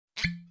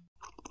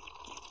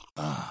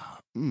Ah,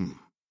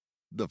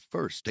 the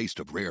first taste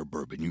of rare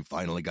bourbon you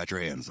finally got your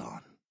hands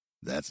on.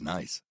 That's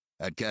nice.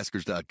 At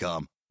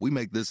Caskers.com, we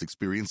make this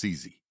experience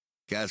easy.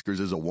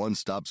 Caskers is a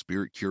one-stop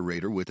spirit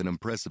curator with an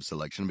impressive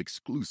selection of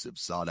exclusive,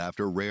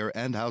 sought-after, rare,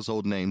 and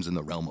household names in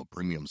the realm of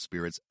premium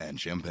spirits and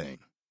champagne.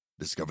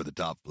 Discover the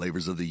top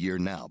flavors of the year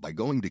now by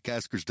going to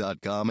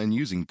Caskers.com and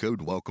using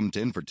code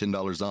WELCOME10 for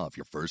 $10 off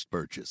your first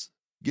purchase.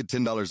 Get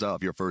 $10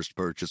 off your first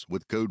purchase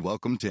with code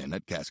WELCOME10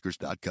 at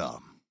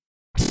Caskers.com.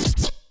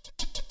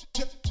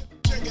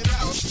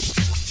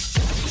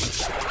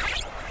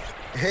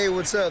 Hey,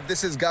 what's up?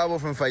 This is Gabo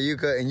from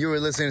Fayuca, and you are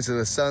listening to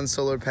the Sun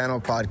Solar Panel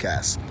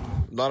Podcast.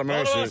 A lot of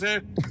mercy.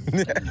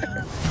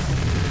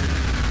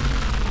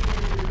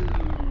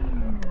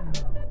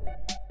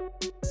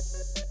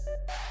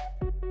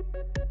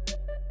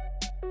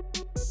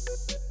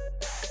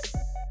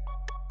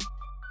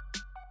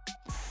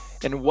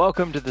 And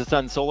welcome to the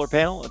Sun Solar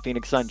Panel, a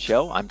Phoenix Sun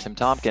show. I'm Tim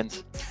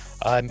Tompkins.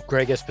 I'm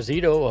Greg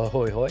Esposito.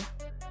 Ahoy, hoy.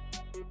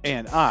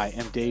 And I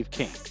am Dave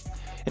King.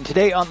 And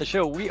today on the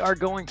show, we are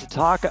going to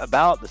talk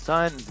about the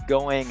Suns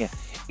going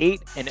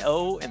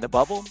 8-0 in the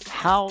bubble,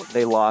 how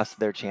they lost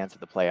their chance at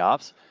the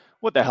playoffs,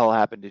 what the hell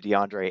happened to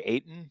DeAndre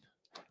Ayton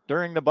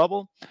during the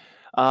bubble,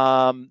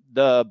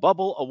 the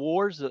Bubble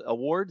Awards, the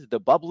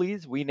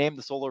Bubblies. We named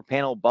the Solar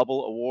Panel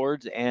Bubble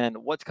Awards, and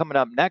what's coming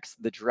up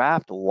next, the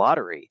Draft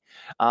Lottery.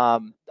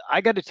 I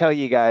got to tell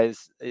you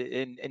guys,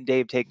 and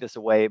Dave, take this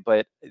away,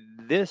 but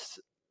this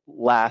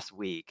last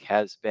week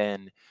has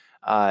been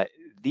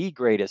the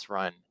greatest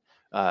run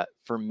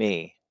for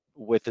me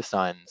with the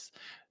Suns,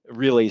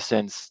 really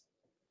since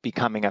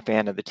becoming a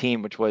fan of the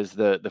team, which was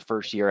the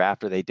first year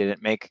after they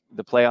didn't make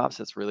the playoffs.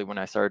 That's really when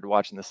I started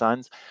watching the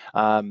Suns.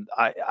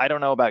 I don't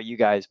know about you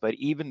guys, but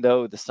even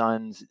though the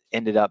Suns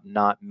ended up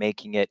not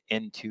making it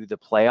into the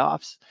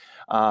playoffs,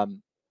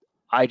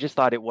 I just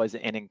thought it was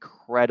an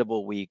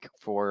incredible week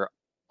for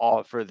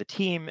the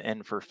team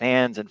and for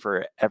fans and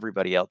for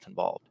everybody else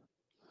involved.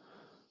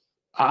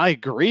 I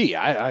agree.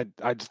 I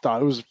just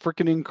thought it was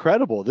freaking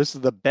incredible. This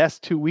is the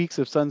best 2 weeks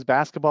of Suns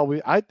basketball.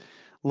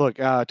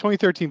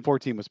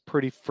 2013-14 was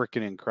pretty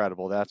freaking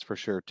incredible. That's for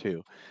sure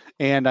too.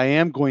 And I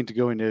am going to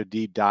go into a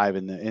deep dive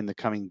in the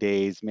coming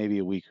days, maybe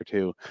a week or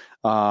two,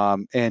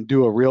 and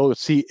do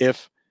see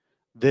if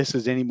this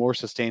is any more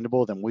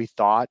sustainable than we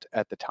thought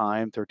at the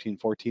time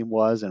 13-14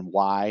 was, and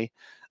why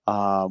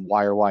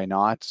or why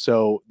not.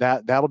 So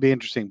that'll be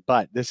interesting.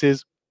 But this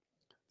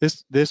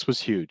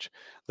was huge.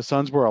 The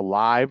Suns were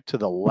alive to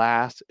the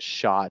last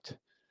shot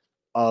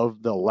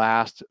of the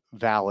last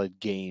valid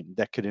game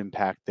that could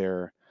impact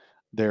their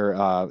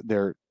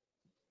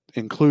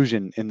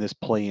inclusion in this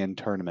play-in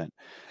tournament.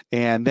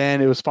 And then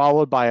it was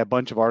followed by a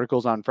bunch of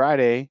articles on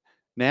Friday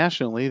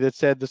nationally that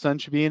said the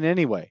Suns should be in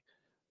anyway.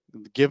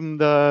 Give them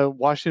the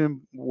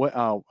Washington,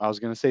 I was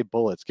going to say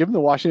Bullets. Give them the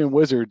Washington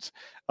Wizards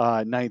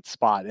ninth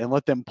spot and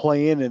let them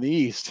play in the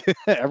East.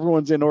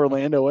 Everyone's in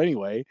Orlando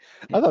anyway.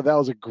 I thought that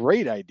was a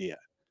great idea.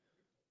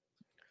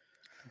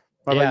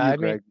 How about you,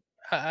 Greg?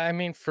 I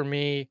mean, for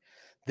me,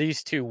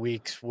 these 2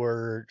 weeks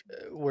were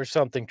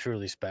something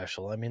truly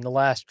special. I mean, the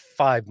last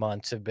 5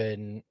 months have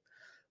been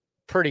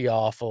pretty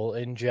awful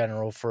in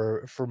general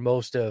for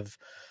most of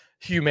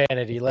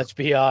humanity. Let's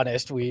be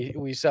honest.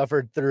 We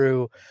suffered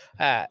through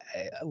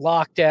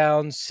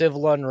lockdowns,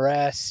 civil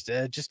unrest,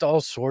 just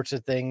all sorts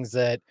of things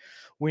that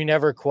we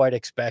never quite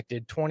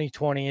expected.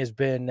 2020 has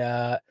been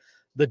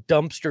the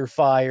dumpster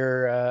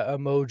fire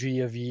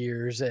emoji of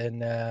years,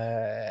 and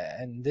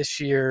this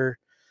year,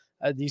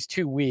 these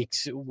 2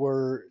 weeks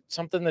were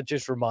something that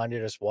just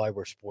reminded us why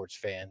we're sports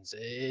fans.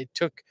 It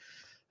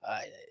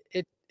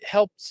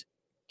helped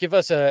give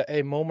us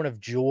a moment of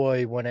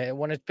joy when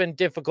it's been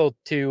difficult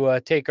to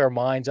take our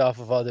minds off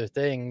of other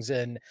things.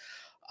 And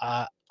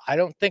I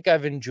don't think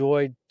I've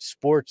enjoyed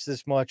sports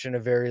this much in a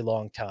very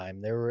long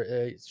time. There were,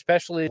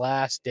 especially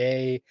last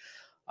day,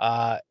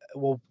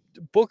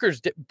 Booker's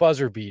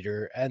buzzer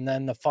beater and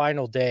then the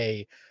final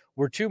day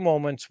were two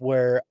moments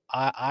where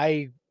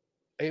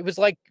it was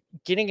like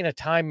getting in a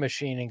time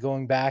machine and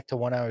going back to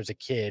when I was a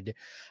kid,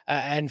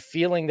 and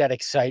feeling that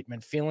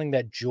excitement, feeling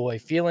that joy,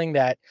 feeling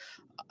that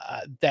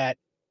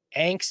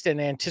angst and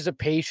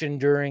anticipation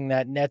during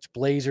that Nets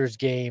Blazers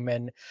game.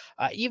 And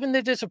even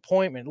the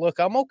disappointment. Look,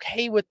 I'm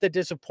okay with the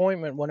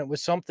disappointment when it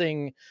was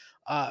something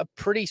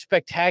pretty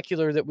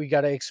spectacular that we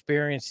got to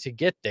experience to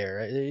get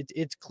there.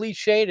 It's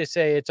cliche to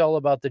say it's all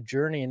about the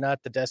journey and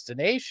not the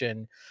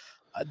destination.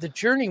 The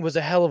journey was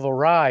a hell of a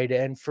ride.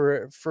 And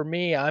for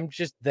me, I'm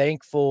just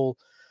thankful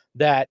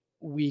that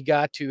we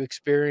got to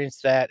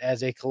experience that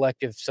as a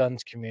collective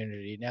Suns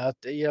community. Now,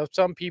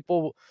 some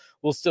people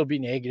will still be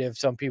negative.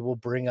 Some people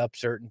bring up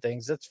certain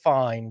things. That's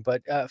fine.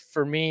 But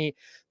for me,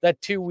 that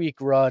 2-week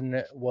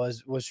run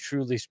was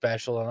truly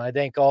special. And I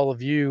thank all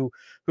of you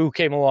who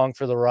came along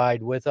for the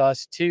ride with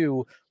us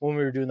too, when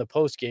we were doing the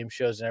post-game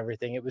shows and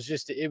everything. It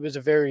was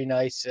a very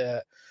nice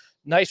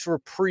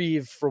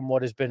reprieve from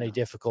what has been a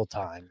difficult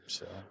time.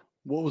 So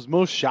what was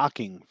most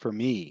shocking for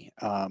me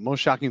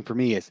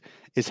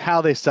is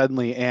how they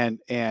suddenly and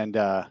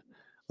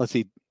let's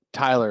see,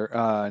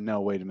 Tyler,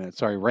 no, wait a minute.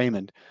 Sorry,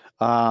 Raymond.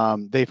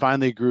 They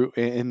finally grew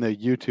in the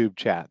YouTube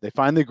chat. They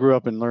finally grew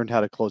up and learned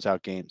how to close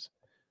out games.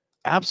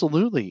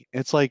 Absolutely.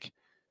 It's like,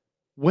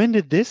 when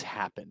did this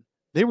happen?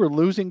 They were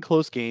losing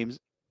close games.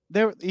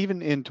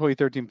 Even in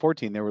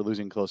 2013-14, they were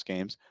losing close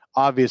games.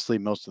 Obviously,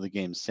 most of the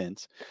games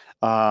since.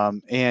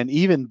 And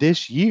even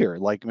this year,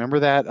 like, remember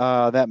that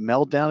that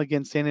meltdown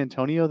against San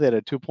Antonio? They had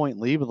a 2-point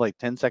lead with like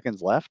 10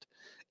 seconds left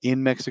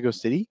in Mexico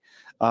City.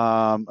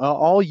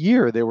 All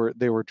year they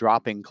were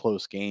dropping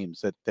close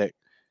games that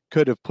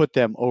could have put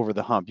them over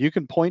the hump. You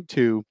can point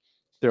to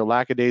their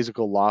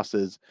lackadaisical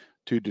losses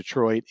to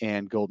Detroit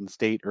and Golden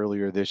State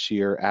earlier this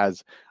year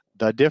as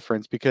the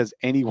difference, because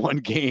any one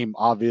game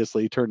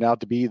obviously turned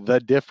out to be the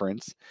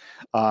difference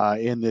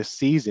in this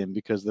season,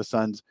 because the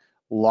Suns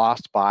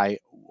lost by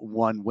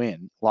 1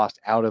 win, lost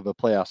out of a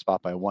playoff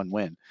spot by 1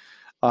 win.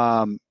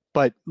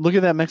 But look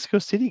at that Mexico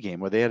City game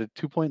where they had a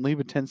 2-point lead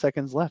with 10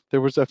 seconds left.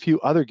 There was a few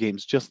other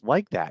games just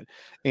like that.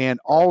 And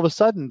all of a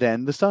sudden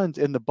then the Suns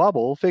in the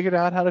bubble figured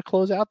out how to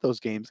close out those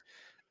games,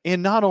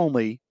 and not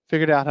only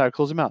figured out how to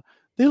close them out,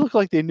 they looked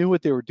like they knew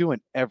what they were doing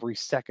every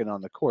second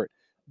on the court.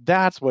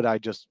 That's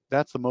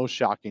the most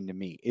shocking to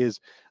me,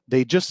 is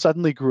they just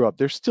suddenly grew up.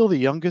 They're still the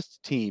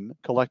youngest team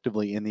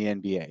collectively in the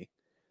NBA,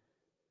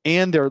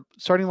 and their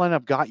starting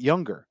lineup got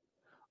younger.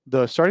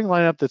 The starting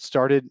lineup that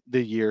started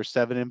the year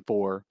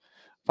 7-4,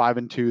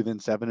 5-2, then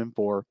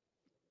 7-4,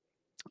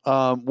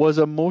 was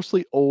a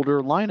mostly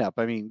older lineup.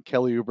 I mean,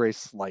 Kelly Oubre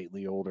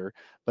slightly older,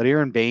 but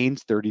Aaron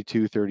Baines,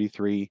 32,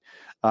 33.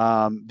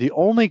 The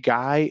only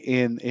guy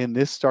in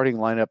this starting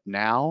lineup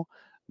now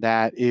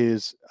that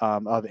is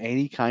of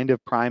any kind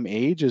of prime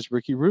age is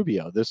Ricky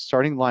Rubio. This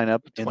starting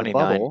lineup in 29. the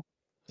bubble.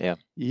 Yeah.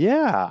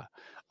 Yeah.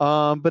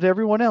 But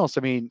everyone else,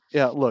 I mean,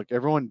 yeah, look,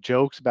 everyone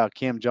jokes about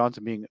Cam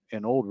Johnson being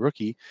an old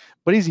rookie,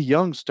 but he's a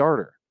young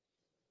starter.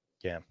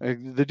 Yeah.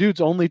 The dude's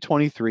only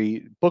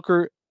 23.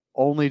 Booker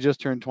only just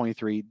turned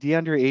 23.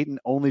 DeAndre Ayton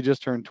only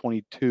just turned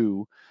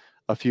 22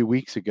 a few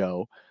weeks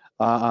ago.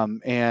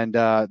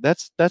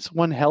 That's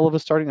one hell of a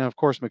starting. And of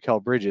course,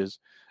 Mikal Bridges,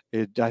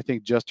 I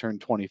think, just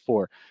turned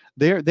 24.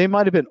 They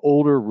might have been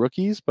older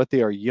rookies, but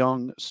they are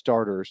young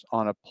starters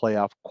on a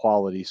playoff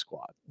quality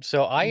squad.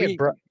 So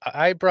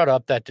I brought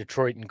up that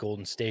Detroit and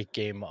Golden State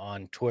game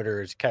on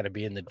Twitter as kind of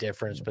being the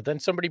difference, but then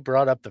somebody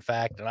brought up the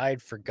fact that I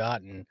had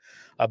forgotten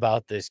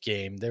about this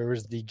game. There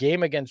was the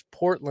game against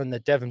Portland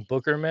that Devin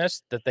Booker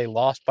missed, that they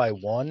lost by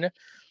 1,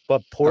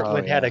 but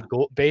Portland had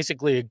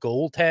basically a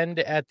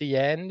goaltend at the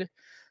end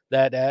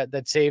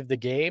that saved the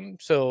game.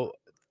 So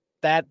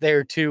that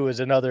there too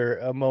is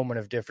a moment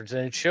of difference,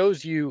 and it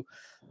shows you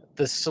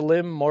the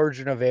slim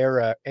margin of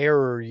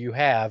error you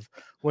have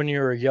when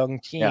you're a young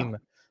team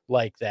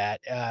like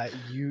that.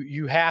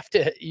 You have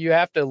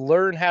to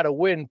learn how to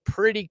win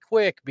pretty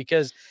quick,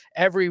 because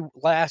every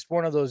last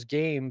one of those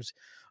games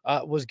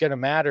was going to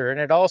matter. And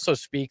it also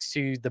speaks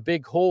to the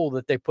big hole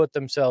that they put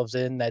themselves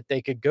in, that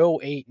they could go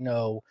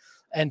 8-0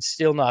 and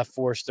still not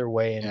force their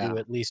way into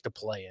at least a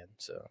play-in.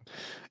 So,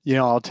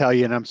 I'll tell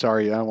you, and I'm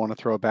sorry, I want to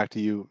throw it back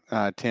to you,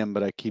 Tim,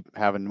 but I keep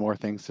having more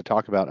things to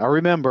talk about. I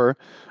remember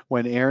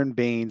when Aaron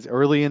Baines,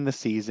 early in the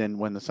season,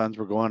 when the Suns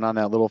were going on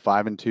that little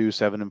 5-2,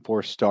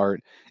 7-4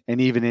 start, and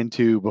even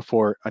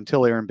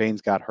until Aaron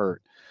Baines got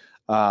hurt,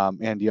 and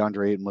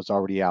DeAndre Ayton was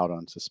already out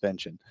on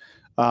suspension,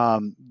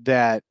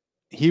 that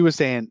he was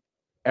saying,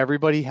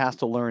 everybody has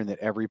to learn that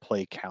every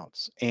play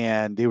counts.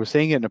 And they were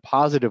saying it in a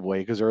positive way,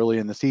 because early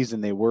in the season,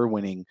 they were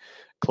winning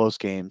close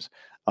games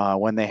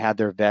when they had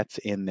their vets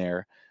in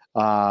there.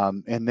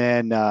 And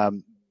then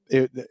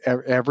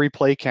every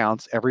play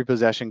counts, every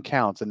possession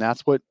counts. And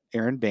that's what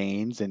Aaron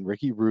Baines and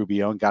Ricky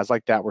Rubio and guys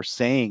like that were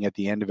saying at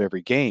the end of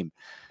every game.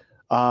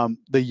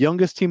 The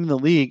youngest team in the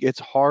league, it's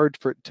hard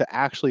to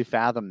actually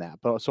fathom that.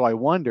 But so I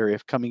wonder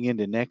if coming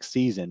into next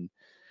season,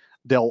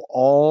 they'll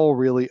all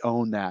really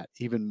own that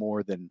even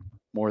more than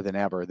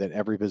ever, that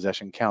every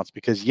possession counts.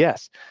 Because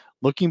yes,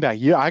 looking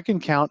back, I can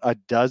count a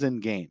dozen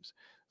games.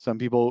 Some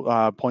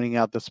people pointing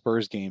out the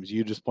Spurs games.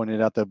 You just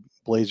pointed out the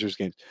Blazers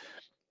games.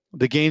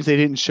 The games they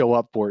didn't show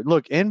up for.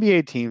 Look,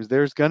 NBA teams,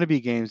 there's going to be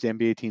games the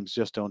NBA teams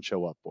just don't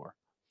show up for.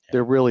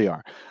 There really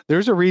are.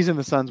 There's a reason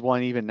the Suns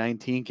won even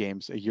 19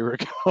 games a year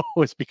ago.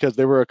 It's because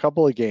there were a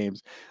couple of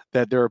games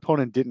that their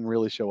opponent didn't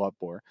really show up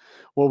for.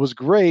 What was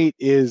great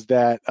is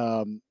that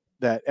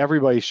that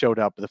everybody showed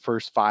up the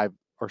first 5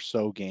 or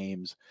so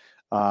games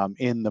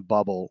in the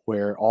bubble,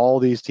 where all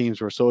these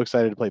teams were so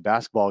excited to play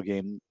basketball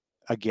game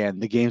again.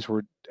 The games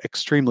were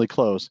extremely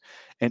close,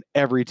 and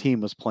every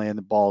team was playing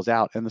the balls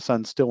out, and the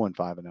Suns still went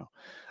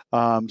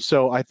 5-0.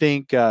 So I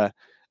think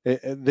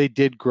they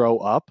did grow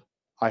up.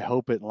 I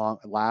hope it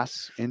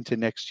lasts into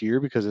next year,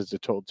 because it's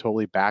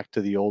totally back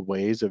to the old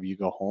ways of you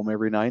go home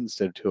every night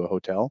instead of to a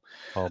hotel.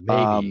 Oh,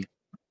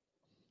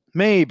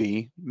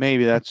 maybe.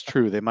 Maybe that's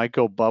true. They might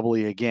go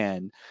bubbly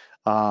again,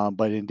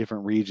 but in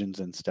different regions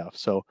and stuff.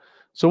 So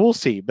we'll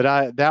see.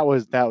 But that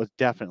was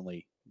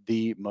definitely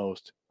the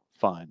most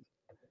fun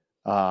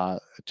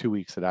 2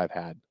 weeks that I've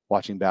had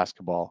watching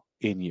basketball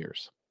in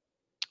years.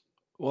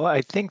 Well,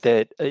 I think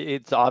that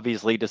it's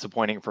obviously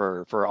disappointing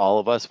for all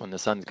of us when the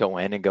Suns go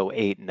in and go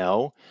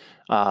 8-0.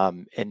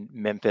 And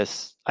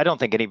Memphis, I don't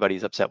think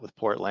anybody's upset with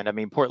Portland. I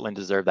mean, Portland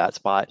deserved that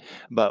spot,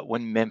 but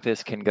when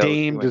Memphis can go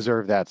Dame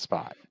deserved that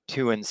spot.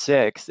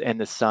 2-6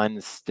 and the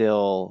Suns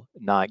still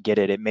not get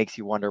it, it makes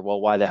you wonder, well,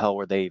 why the hell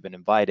were they even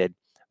invited?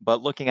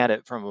 But looking at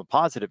it from a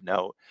positive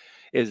note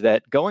is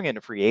that going into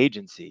free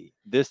agency,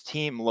 this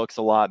team looks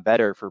a lot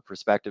better for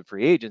prospective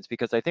free agents,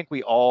 because I think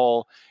we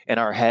all in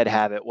our head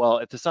have it, well,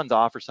 if the Suns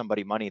offer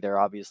somebody money, they're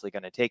obviously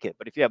going to take it.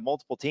 But if you have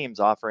multiple teams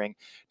offering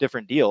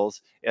different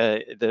deals,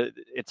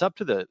 it's up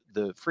to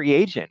the free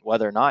agent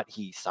whether or not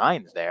he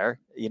signs there,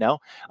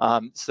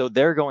 so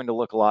they're going to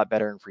look a lot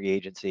better in free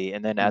agency.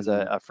 And then as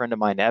a friend of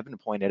mine, Evan,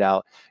 pointed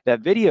out, that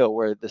video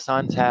where the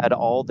Suns had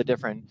all the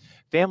different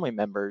family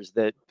members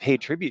that paid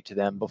tribute to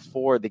them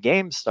before the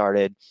game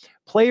started,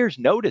 players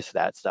notice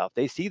that stuff.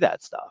 They see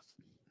that stuff.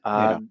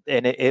 And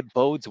it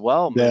bodes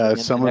well. Yeah,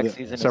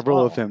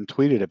 several of them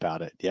tweeted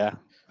about it. Yeah,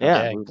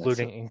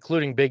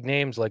 including big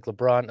names like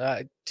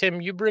LeBron. Tim,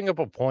 you bring up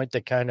a point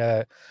that kind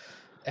of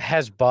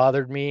has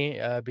bothered me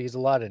because a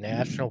lot of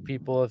national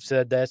people have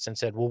said this and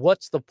said, well,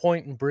 what's the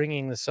point in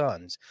bringing the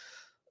Suns?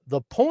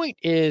 The point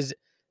is,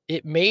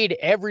 it made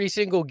every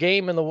single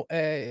game in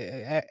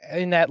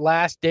that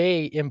last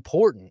day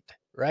important,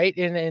 right?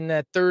 In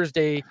that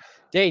Thursday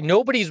day,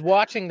 nobody's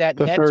watching that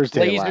Nets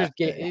Blazers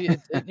game.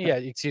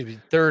 Excuse me,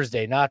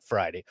 Thursday, not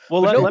Friday.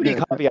 Well, let me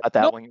caveat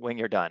that when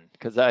you're done,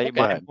 because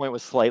my point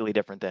was slightly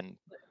different than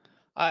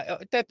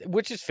that,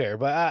 which is fair.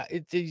 But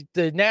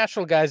the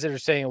national guys that are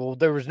saying, well,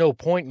 there was no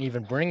point in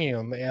even bringing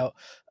them.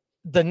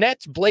 The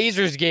Nets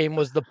Blazers game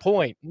was the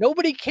point.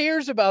 Nobody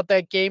cares about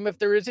that game if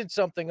there isn't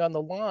something on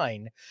the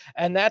line.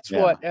 And that's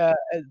what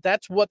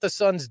the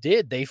Suns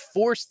did. They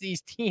forced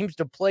these teams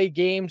to play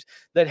games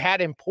that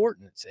had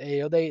importance.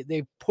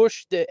 They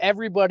pushed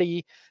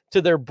everybody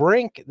to their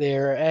brink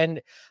there. And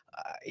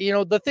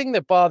the thing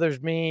that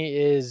bothers me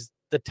is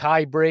the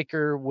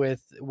tiebreaker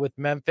with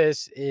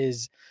Memphis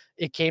is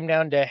it came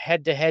down to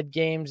head-to-head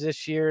games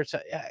this year.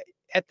 So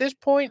at this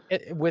point,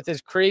 with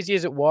as crazy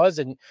as it was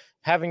and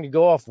having to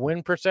go off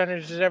win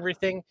percentages and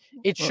everything,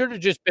 it should have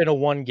just been a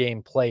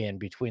one-game play-in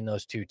between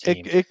those two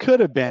teams. It could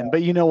have been,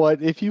 but you know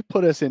what? If you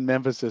put us in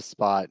Memphis'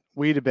 spot,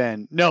 we'd have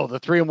been, no, the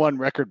 3-1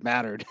 record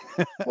mattered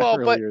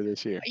earlier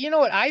this year. You know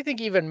what? I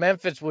think even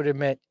Memphis would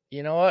admit,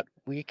 you know what?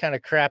 We kind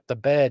of crapped the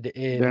bed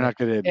in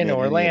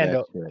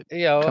Orlando.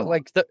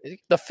 Like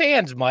the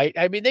fans might.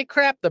 I mean, they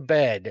crapped the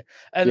bed,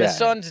 and the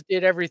Suns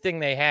did everything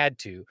they had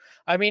to.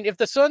 I mean, if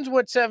the Suns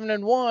went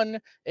 7-1,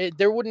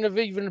 there wouldn't have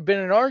even been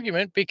an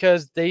argument,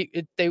 because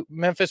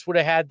Memphis would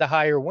have had the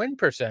higher win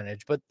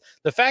percentage. But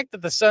the fact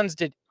that the Suns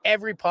did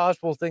every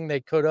possible thing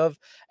they could have,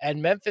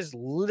 and Memphis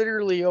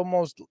literally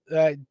almost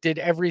did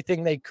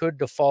everything they could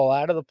to fall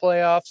out of the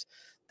playoffs,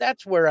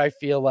 that's where I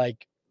feel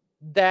like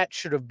that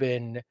should have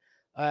been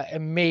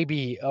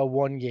maybe a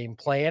one-game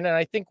plan. And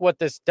I think what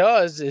this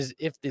does is,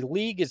 if the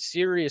league is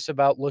serious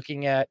about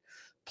looking at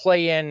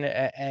play-in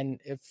and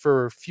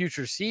for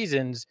future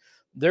seasons,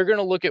 they're going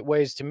to look at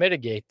ways to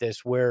mitigate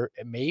this, where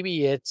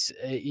maybe it's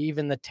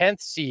even the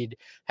 10th seed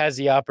has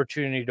the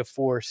opportunity to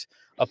force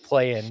a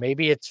play-in.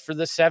 Maybe it's for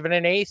the 7th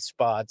and 8th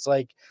spots.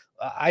 Like,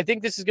 I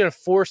think this is going to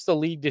force the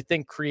league to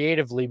think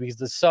creatively, because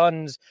the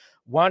Suns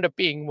wound up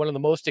being one of the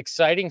most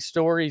exciting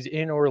stories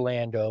in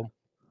Orlando.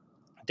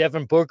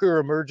 Devin Booker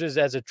emerges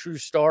as a true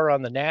star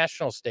on the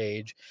national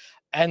stage,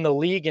 and the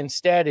league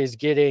instead is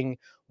getting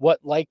what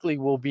likely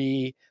will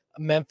be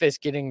Memphis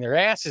getting their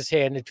asses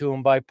handed to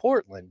them by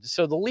Portland.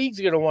 So the league's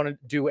going to want to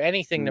do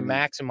anything to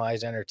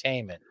maximize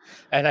entertainment,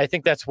 and I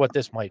think that's what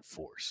this might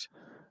force.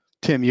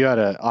 Tim, you had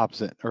an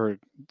opposite or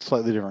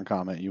slightly different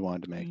comment you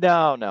wanted to make.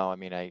 No. I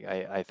mean,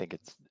 I think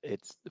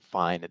it's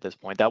fine at this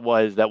point. That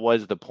was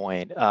the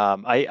point.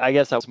 I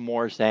guess I was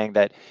more saying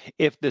that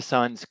if the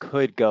Suns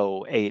could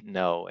go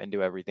 8-0 and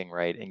do everything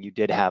right, and you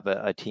did have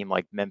a team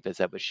like Memphis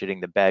that was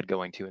shitting the bed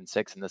going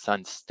 2-6, and the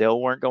Suns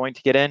still weren't going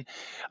to get in,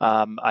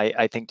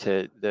 I think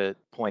to the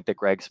point that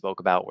Greg spoke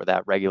about, where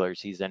that regular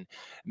season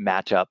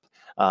matchup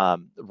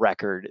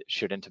record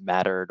shouldn't have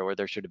mattered, or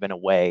there should have been a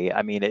way.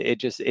 I mean,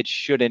 it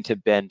shouldn't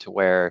have been to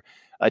where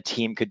a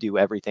team could do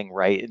everything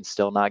right and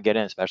still not get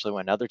in, especially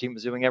when another team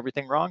was doing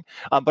everything wrong.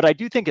 But I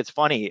do think it's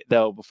funny,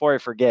 though, before I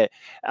forget,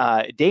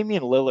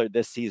 Damian Lillard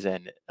this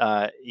season,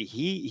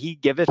 he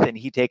giveth and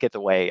he taketh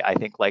away, I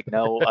think, like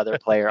no other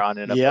player on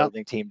an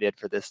opposing team did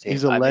for this team.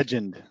 He's a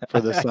legend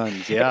for the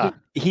Suns. Yeah.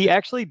 He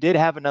actually did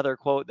have another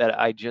quote that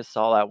I just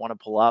saw that I want to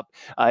pull up.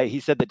 He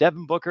said that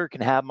Devin Booker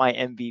can have my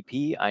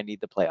MVP. I need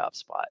the playoff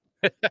spot.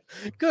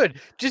 Good.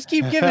 Just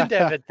keep giving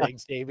Devin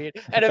things, Damian,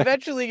 and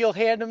eventually you'll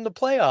hand him the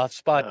playoff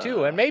spot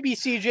too, and maybe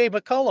CJ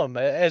McCollum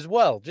as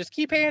well. Just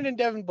keep handing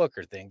Devin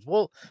Booker things.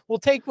 We'll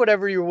take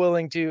whatever you're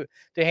willing to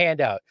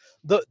hand out.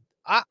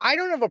 I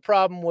don't have a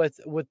problem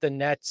with the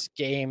Nets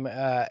game.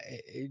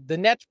 The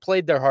Nets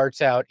played their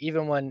hearts out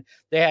even when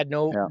they had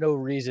no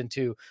reason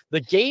to.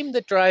 The game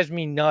that drives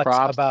me nuts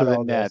about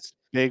all this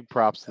big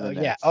props to the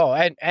yeah. Nets. Oh,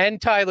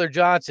 and Tyler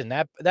Johnson.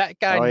 That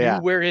guy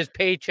knew where his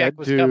paycheck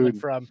was coming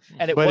from,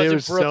 and it wasn't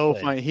was Brooklyn.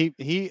 so funny.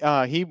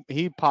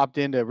 He popped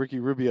into Ricky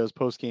Rubio's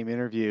post game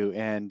interview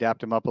and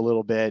dapped him up a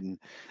little bit,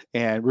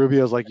 and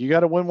Rubio's like, "You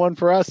got to win one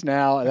for us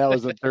now." And that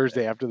was a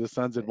Thursday after the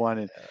Suns had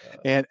won,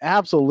 and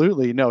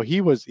absolutely no, he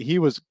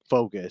was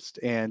focused,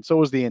 and so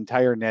was the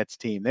entire Nets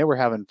team. They were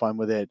having fun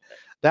with it.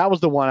 That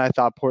was the one I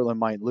thought Portland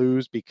might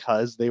lose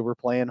because they were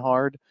playing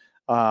hard.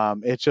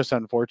 It's just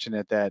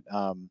unfortunate that.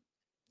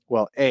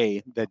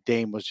 That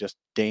Dame was just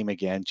Dame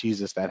again.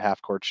 Jesus, that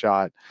half court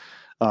shot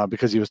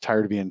because he was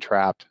tired of being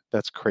trapped.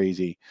 That's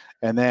crazy.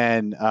 And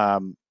then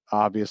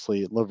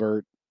obviously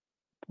LeVert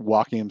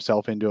walking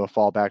himself into a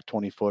fallback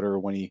 20-footer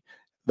when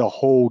the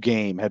whole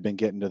game had been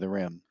getting to the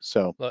rim.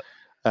 So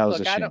that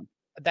was a shame.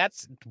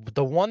 That's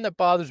the one that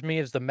bothers me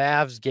is the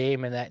Mavs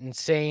game and that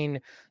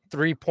insane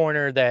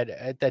 3-pointer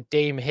that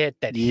Dame hit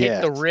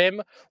hit the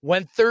rim,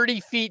 went 30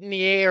 feet in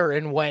the air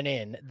and went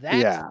in.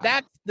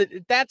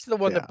 That's the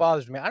one that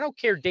bothers me. I don't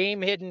care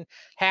Dame hitting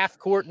half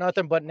court,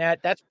 nothing but net.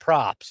 That's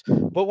props.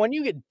 But when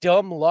you get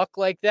dumb luck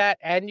like that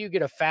and you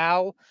get a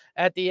foul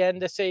at the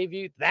end to save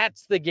you,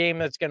 that's the game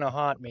that's going to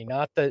haunt me,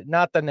 not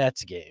the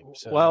Nets game.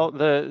 So.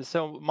 Well,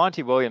 so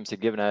Monty Williams had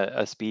given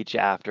a speech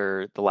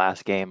after the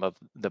last game of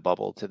the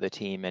bubble to the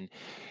team, and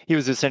he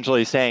was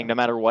essentially saying, no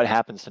matter what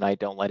happens tonight,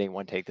 don't let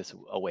anyone take this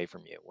away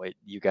from you. What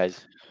you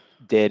guys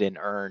did and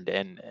earned,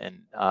 and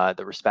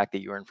the respect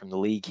that you earned from the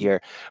league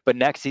here. But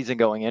next season,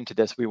 going into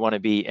this, we want to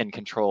be in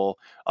control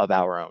of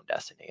our own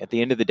destiny. At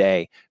the end of the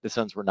day, the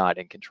Suns were not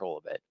in control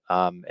of it,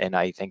 and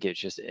I think it's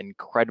just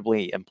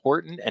incredibly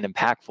important and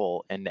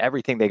impactful, and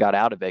everything they got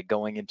out of it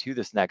going into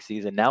this next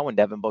season. Now, when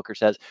Devin Booker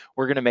says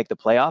we're going to make the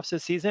playoffs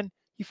this season,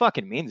 he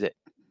fucking means it.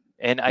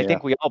 And I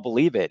think we all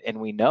believe it, and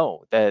we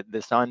know that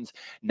the Suns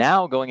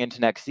now going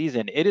into next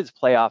season, it is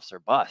playoffs or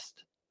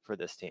bust for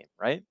this team,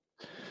 right?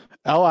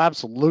 Oh,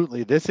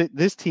 absolutely.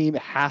 This team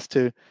has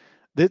to.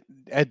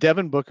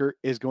 Devin Booker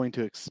is going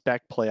to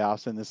expect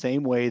playoffs in the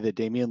same way that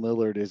Damian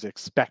Lillard is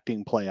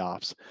expecting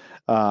playoffs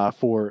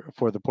for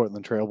the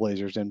Portland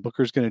Trailblazers, and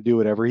Booker's going to do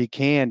whatever he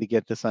can to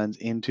get the Suns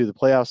into the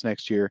playoffs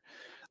next year.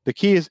 The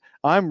key is,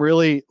 we're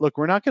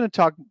not going to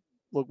talk.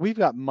 Look, we've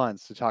got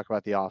months to talk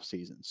about the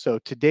offseason. So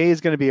today is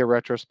going to be a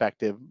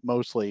retrospective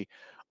mostly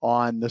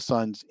on the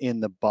Suns in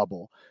the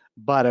bubble.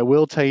 But I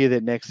will tell you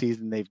that next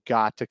season, they've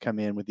got to come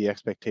in with the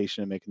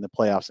expectation of making the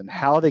playoffs. And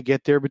how they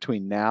get there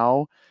between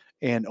now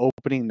and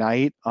opening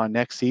night on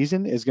next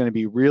season is going to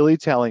be really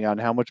telling on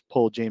how much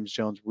pull James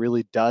Jones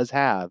really does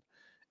have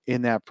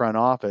in that front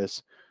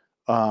office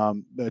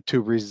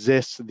to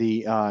resist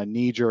the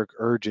knee-jerk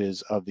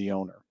urges of the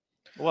owner.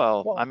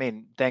 Well, I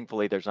mean,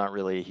 thankfully, there's not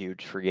really a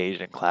huge free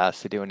agent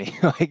class to do any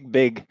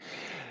big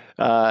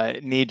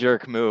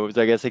knee-jerk moves.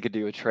 I guess they could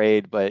do a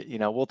trade, but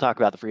we'll talk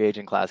about the free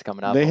agent class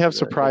coming up. They have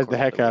surprised the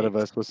heck out of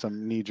us with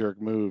some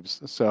knee-jerk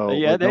moves. So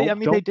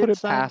don't put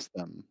it past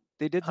them.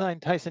 They did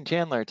sign Tyson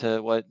Chandler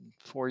to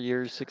 4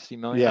 years, $60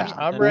 million. Yeah,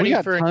 I'm ready we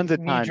got for tons a of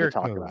time to knee-jerk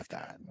talk move. about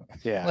that.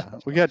 Yeah,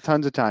 we got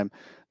tons of time.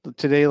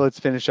 Today, let's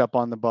finish up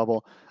on the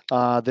bubble.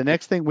 The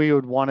next thing we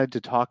wanted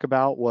to talk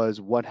about was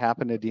what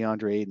happened to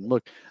DeAndre Ayton.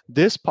 Look,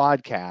 this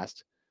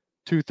podcast,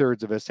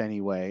 2/3 of us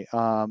anyway,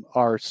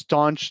 are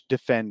staunch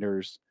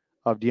defenders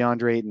of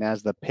DeAndre Ayton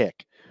as the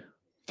pick.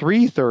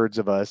 3/3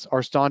 of us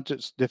are staunch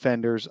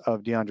defenders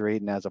of DeAndre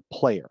Ayton as a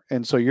player.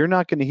 And so you're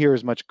not going to hear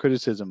as much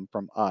criticism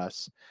from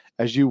us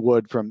as you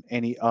would from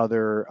any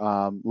other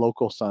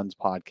local Suns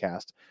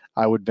podcast,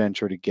 I would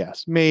venture to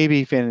guess.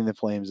 Maybe Fanning the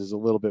Flames is a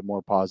little bit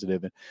more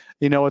positive. And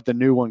you know what? The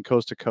new one,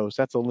 Coast to Coast,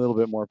 that's a little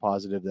bit more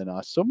positive than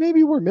us. So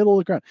maybe we're middle of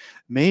the ground.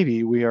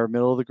 Maybe we are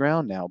middle of the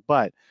ground now.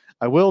 But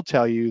I will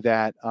tell you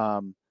that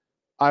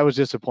I was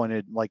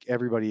disappointed, like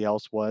everybody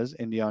else was,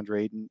 in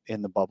DeAndre Ayton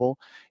in the bubble.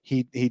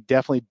 He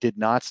definitely did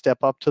not step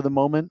up to the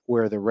moment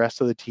where the rest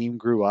of the team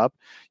grew up.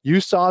 You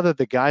saw that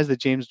the guys that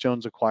James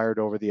Jones acquired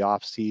over the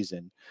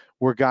offseason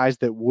were guys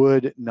that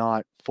would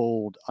not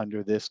fold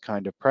under this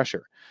kind of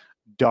pressure.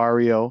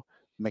 Dario,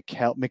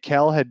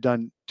 Mikal had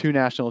done 2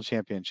 national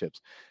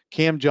championships.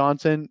 Cam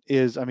Johnson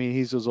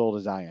he's as old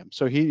as I am.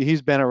 So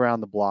he's been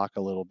around the block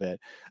a little bit.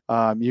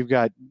 You've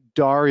got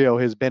Dario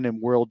has been in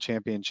world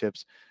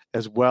championships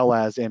as well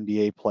as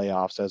NBA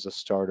playoffs as a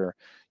starter.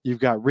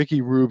 You've got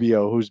Ricky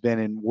Rubio, who's been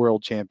in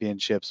world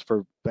championships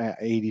for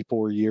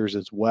 84 years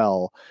as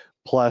well,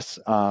 plus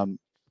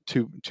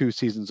two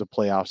seasons of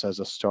playoffs as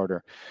a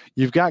starter.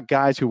 You've got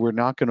guys who were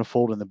not going to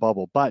fold in the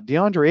bubble, but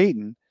DeAndre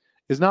Ayton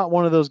is not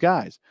one of those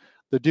guys.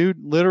 The dude,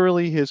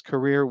 literally his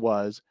career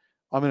was,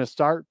 I'm going to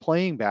start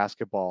playing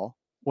basketball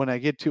when I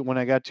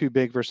got too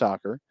big for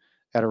soccer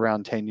at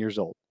around 10 years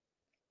old.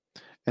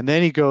 And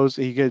then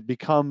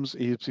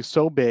he's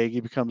so big, he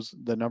becomes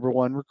the number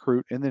 1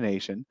 recruit in the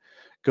nation,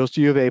 goes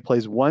to U of A,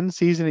 plays 1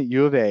 season at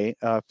U of A,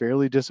 a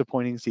fairly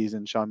disappointing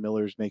season. Sean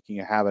Miller's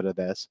making a habit of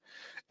this.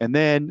 And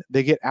then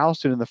they get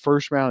ousted in the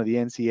first round of the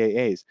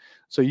NCAAs.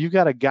 So you've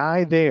got a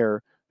guy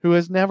there who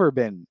has never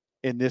been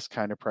in this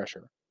kind of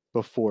pressure.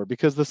 before,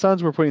 because the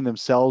Suns were putting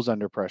themselves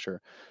under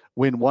pressure.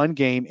 Win one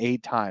game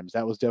 8 times.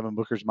 That was Devin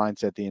Booker's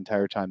mindset the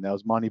entire time. That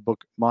was Monty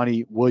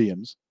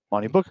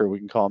Booker, we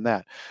can call him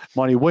that.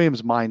 Monty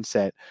Williams'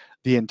 mindset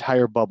the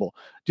entire bubble.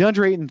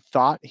 DeAndre Ayton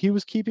thought he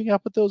was keeping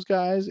up with those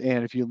guys.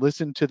 And if you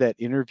listen to that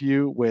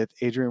interview with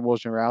Adrian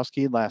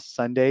Wojnarowski last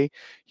Sunday,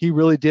 he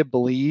really did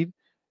believe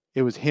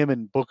it was him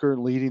and Booker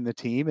leading the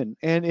team.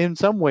 And in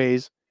some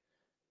ways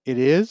it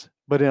is,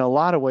 but in a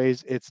lot of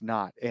ways it's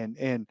not.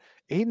 And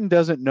Ayton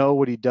doesn't know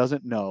what he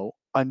doesn't know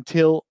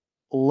until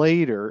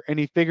later. And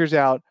he figures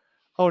out,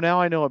 oh, now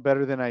I know it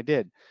better than I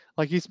did.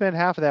 Like, he spent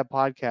half of that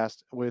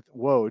podcast with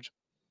Woj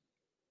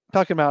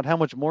talking about how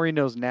much more he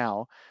knows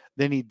now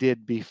than he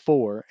did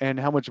before, and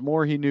how much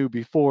more he knew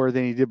before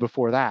than he did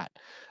before that.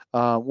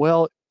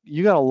 Well,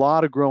 you got a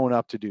lot of growing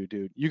up to do,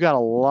 dude. You got a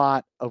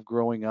lot of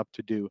growing up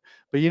to do.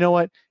 But you know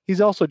what?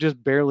 He's also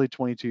just barely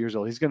 22 years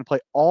old. He's going to play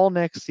all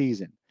next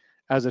season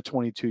as a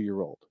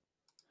 22-year-old.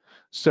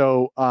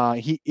 So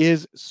he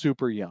is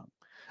super young.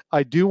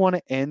 I do want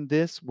to end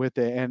this with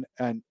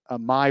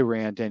my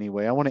rant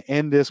anyway. I want to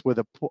end this with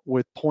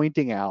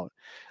pointing out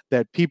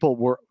that people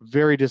were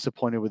very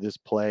disappointed with this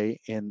play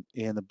in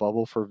the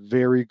bubble for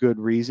very good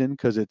reason,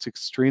 because it's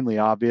extremely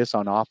obvious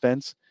on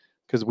offense,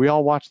 because we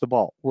all watch the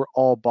ball. We're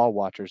all ball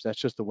watchers. That's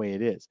just the way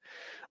it is.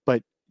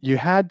 But you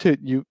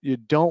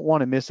don't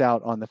want to miss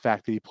out on the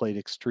fact that he played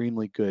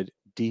extremely good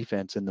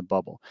defense in the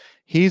bubble.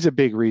 He's a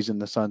big reason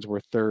the Suns were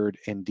 3rd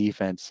in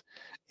defense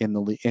in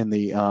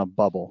the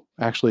bubble.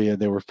 Actually,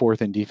 they were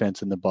 4th in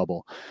defense in the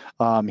bubble.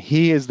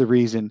 He is the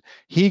reason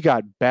he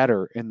got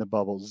better in the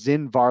bubble.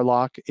 Zin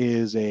Varlock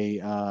is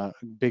a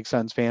big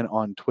Suns fan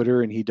on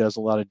Twitter, and he does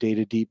a lot of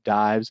data deep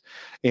dives.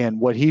 And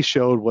what he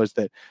showed was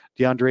that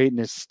DeAndre Ayton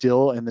is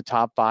still in the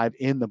top 5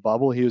 in the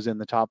bubble. He was in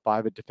the top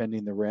 5 at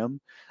defending the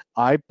rim.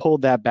 I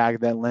pulled that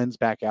lens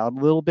back out a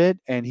little bit,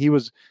 and he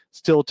was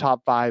still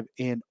top 5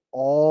 in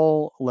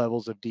all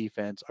levels of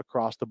defense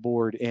across the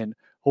board, and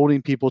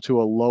holding people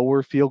to a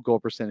lower field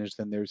goal percentage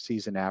than their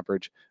season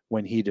average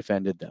when he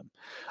defended them.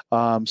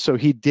 So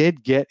he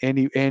did get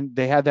and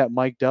they had that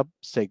mic'd up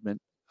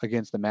segment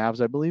against the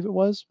Mavs, I believe it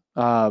was,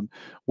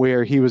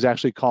 where he was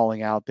actually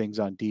calling out things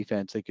on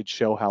defense. They could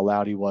show how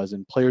loud he was,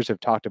 and players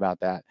have talked about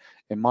that,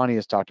 and Monty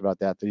has talked about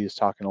that he was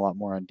talking a lot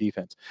more on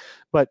defense.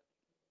 But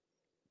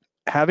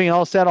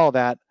having said all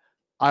that,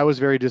 I was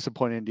very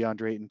disappointed in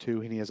DeAndre Ayton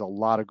too, and he has a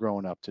lot of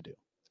growing up to do.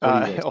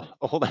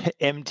 Hold on.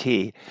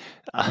 MT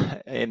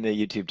in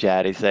the YouTube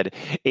chat, he said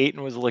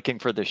Ayton was looking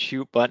for the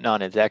shoot button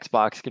on his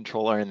Xbox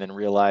controller and then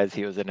realized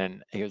he was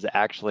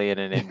actually in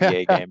an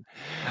NBA game.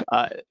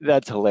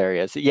 That's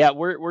hilarious. Yeah,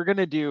 we're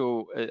gonna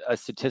do a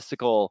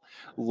statistical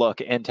look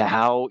into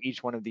how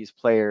each one of these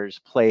players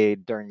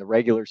played during the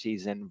regular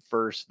season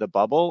versus the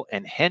bubble.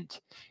 And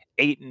hint,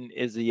 Ayton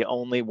is the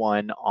only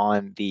one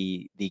on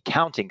the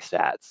counting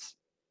stats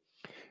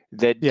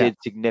that did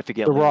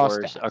significantly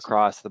worse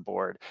across the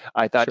board.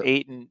 I thought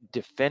Ayton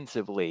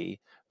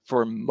defensively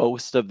for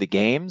most of the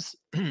games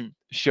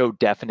showed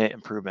definite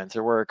improvements.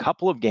 There were a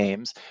couple of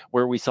games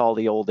where we saw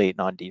the old Ayton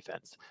on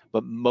defense,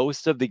 but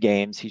most of the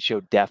games he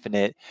showed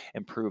definite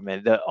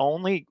improvement. The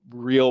only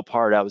real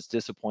part I was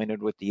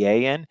disappointed with the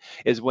A in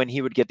is when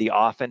he would get the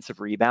offensive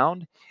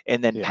rebound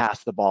and then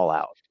pass the ball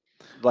out.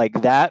 Like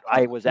that,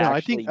 I was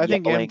actually I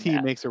think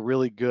MT makes a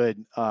really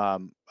good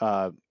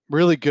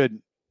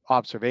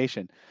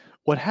observation.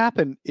 What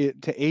happened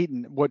to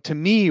Ayton, to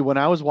me, when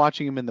I was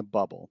watching him in the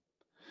bubble,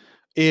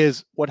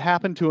 is what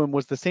happened to him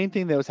was the same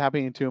thing that was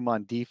happening to him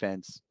on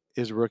defense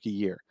his rookie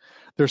year.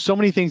 There's so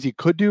many things he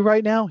could do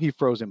right now. He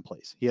froze in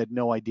place. He had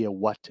no idea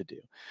what to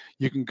do.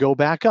 You can go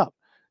back up.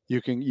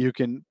 You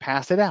can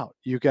pass it out.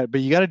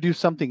 But you got to do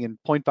something in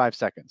 0.5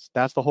 seconds.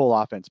 That's the whole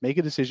offense. Make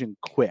a decision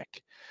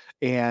quick.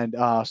 And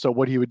so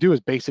what he would do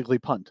is basically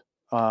punt.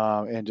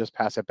 And just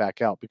pass it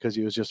back out because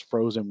he was just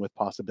frozen with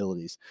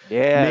possibilities.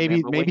 Yeah,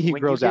 maybe he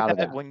grows out of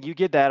that. When you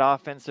get that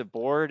offensive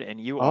board and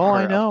you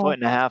are a foot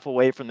and a half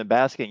away from the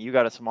basket and you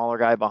got a smaller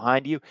guy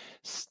behind you,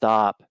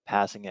 stop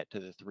passing it to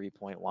the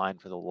 3-point line,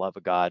 for the love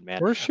of God, man.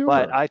 For sure.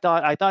 But I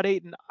thought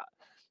Ayton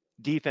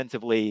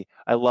defensively,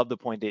 I love the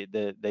point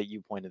that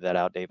you pointed that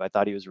out, Dave. I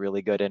thought he was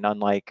really good, and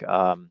unlike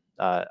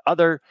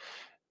other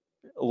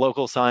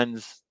local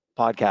Suns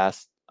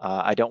podcasts,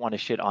 I don't want to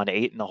shit on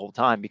Ayton the whole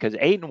time, because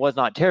Ayton was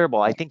not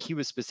terrible. I think he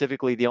was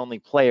specifically the only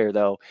player,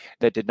 though,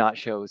 that did not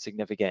show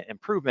significant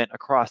improvement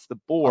across the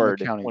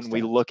board when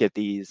we look at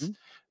these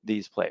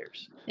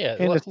players. Yeah,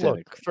 look,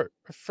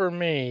 for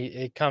me,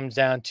 it comes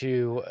down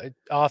to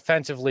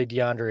offensively,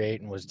 DeAndre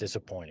Ayton was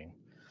disappointing.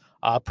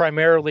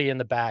 Primarily in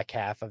the back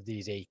half of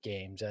these 8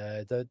 games.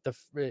 There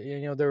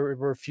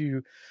were a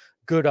few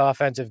good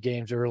offensive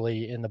games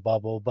early in the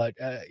bubble, but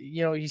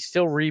he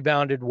still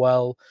rebounded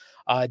well.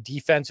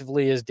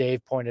 Defensively, as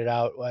Dave pointed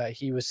out,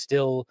 he was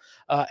still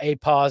a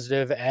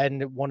positive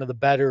and one of the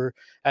better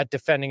at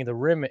defending the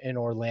rim in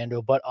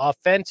Orlando, but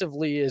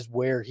offensively is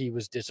where he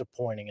was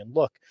disappointing. And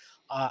look,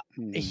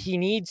 he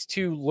needs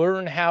to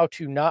learn how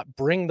to not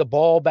bring the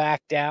ball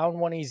back down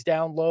when he's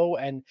down low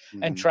and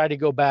try to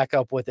go back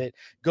up with it,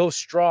 go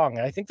strong.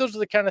 And I think those are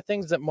the kind of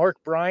things that Mark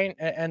Bryant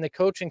and the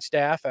coaching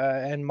staff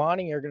and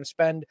Monty are going to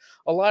spend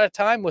a lot of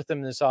time with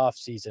him this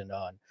offseason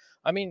on.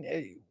 I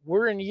mean,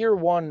 we're in year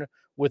one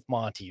with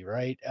Monty,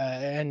 right?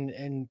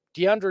 And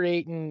DeAndre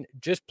Ayton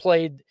just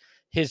played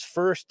his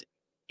first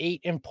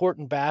 8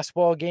 important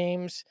basketball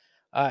games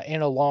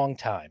in a long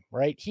time,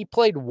 right? He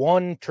played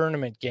 1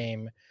 tournament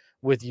game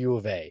with U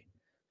of A.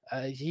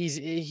 He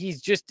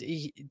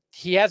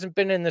hasn't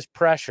been in this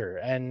pressure,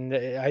 and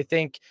I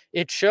think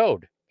it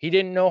showed. He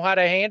didn't know how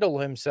to handle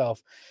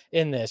himself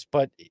in this,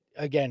 but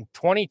again,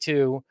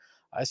 22.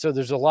 So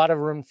there's a lot of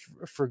room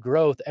for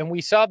growth, and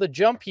we saw the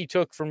jump he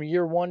took from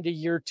year 1 to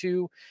year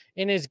 2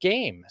 in his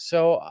game.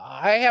 So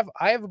I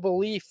have a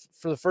belief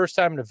for the first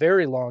time in a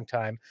very long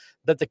time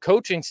that the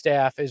coaching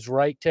staff is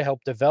right to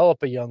help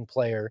develop a young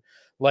player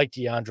like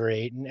DeAndre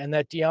Ayton, and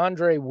that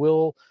DeAndre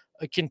will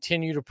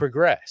continue to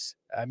progress.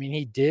 I mean,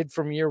 he did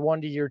from year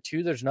 1 to year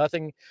 2. There's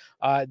nothing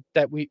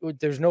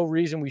there's no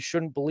reason we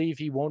shouldn't believe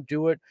he won't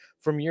do it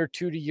from year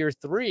 2 to year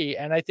 3.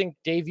 And I think,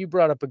 Dave, you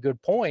brought up a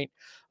good point.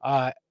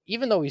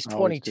 Even though he's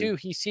 22,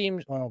 he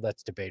seems, well,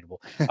 that's debatable.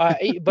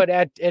 But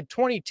at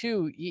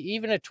 22,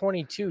 even at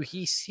 22,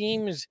 he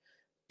seems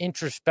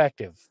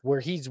introspective, where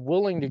he's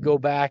willing to go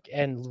back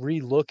and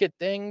relook at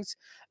things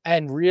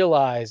and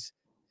realize,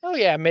 oh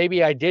yeah,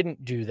 maybe I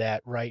didn't do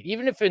that right.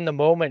 Even if in the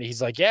moment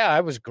he's like, yeah,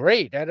 I was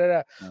great.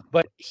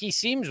 But he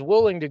seems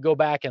willing to go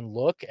back and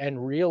look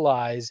and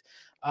realize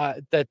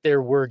that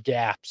there were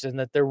gaps and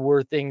that there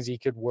were things he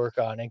could work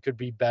on and could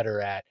be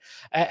better at.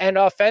 And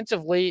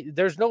offensively,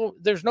 there's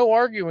no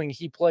arguing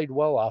he played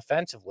well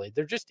offensively.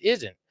 There just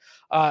isn't.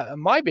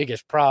 My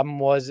biggest problem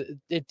was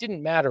it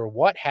didn't matter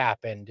what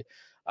happened.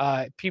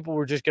 People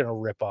were just going to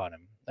rip on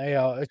him.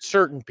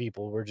 Certain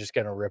people were just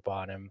going to rip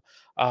on him.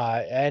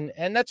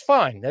 And that's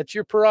fine. That's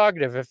your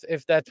prerogative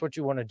if that's what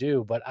you want to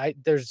do. But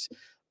there's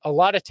a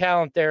lot of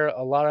talent there,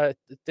 a lot of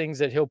things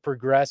that he'll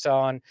progress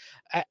on.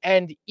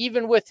 And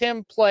even with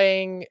him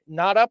playing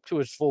not up to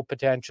his full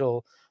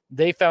potential,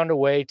 they found a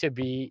way to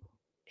be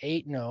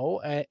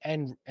 8-0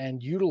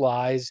 and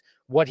utilize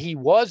what he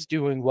was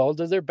doing well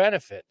to their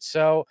benefit.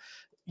 So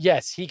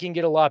yes, he can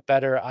get a lot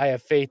better. I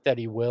have faith that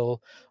he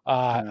will.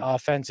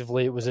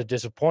 Offensively, it was a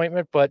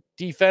disappointment, but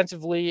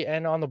defensively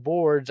and on the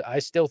boards, I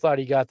still thought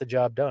he got the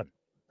job done.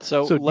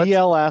 So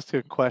DL asked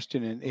a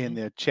question in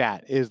the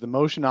chat. Is the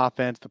motion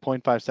offense, the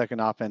 0.5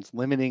 second offense,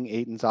 limiting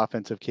Ayton's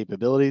offensive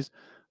capabilities?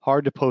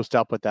 Hard to post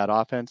up with that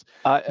offense.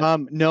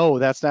 No,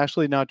 that's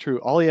actually not true.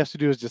 All he has to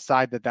do is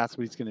decide that that's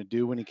what he's going to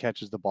do when he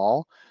catches the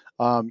ball.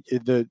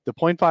 The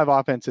 0.5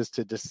 offense is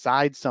to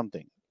decide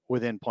something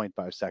within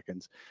 0.5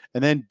 seconds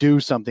and then do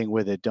something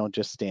with it. Don't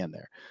just stand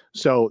there.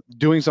 So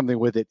doing something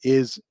with it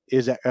is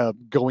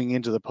going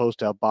into the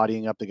post up,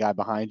 bodying up the guy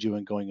behind you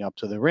and going up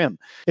to the rim.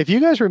 If you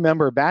guys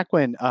remember back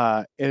when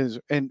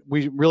and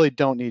we really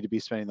don't need to be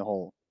spending the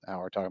whole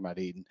hour talking about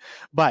Ayton,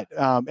 but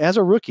as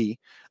a rookie,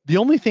 the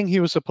only thing he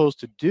was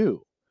supposed to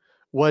do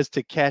was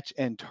to catch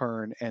and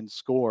turn and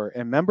score.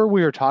 And remember,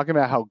 we were talking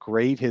about how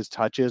great his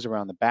touch is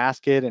around the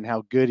basket and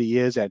how good he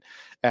is at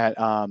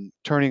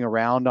turning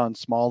around on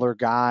smaller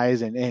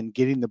guys and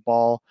getting the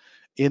ball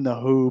in the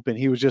hoop. And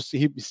he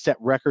set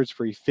records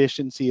for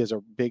efficiency as a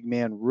big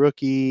man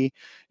rookie.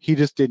 He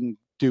just didn't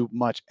do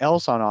much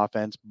else on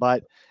offense,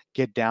 but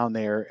get down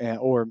there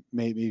or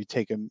maybe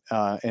take an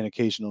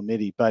occasional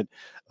midi. But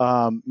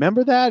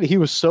remember that he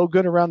was so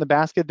good around the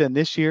basket. Then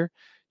this year,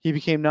 he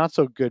became not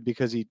so good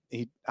because he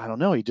I don't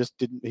know,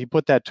 he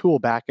put that tool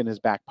back in his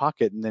back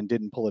pocket and then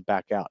didn't pull it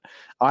back out.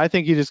 I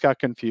think he just got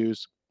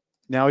confused.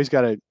 Now he's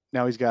got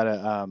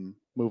to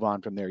move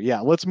on from there. Yeah,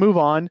 let's move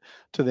on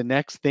to the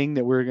next thing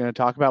that we're going to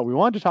talk about. We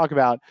wanted to talk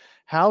about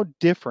how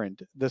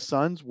different the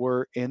Suns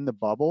were in the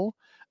bubble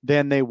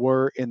than they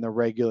were in the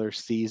regular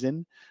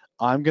season.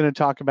 I'm going to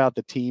talk about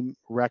the team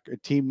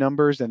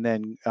numbers, and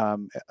then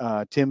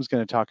Tim's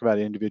going to talk about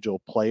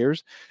individual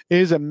players. It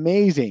is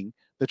amazing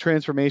the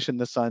transformation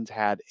the Suns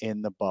had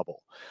in the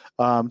bubble.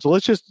 So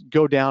let's just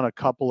go down a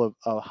couple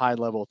of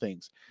high-level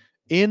things.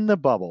 In the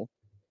bubble,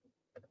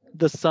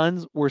 the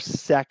Suns were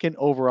second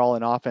overall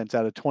in offense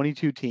out of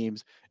 22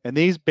 teams, and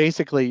these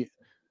basically,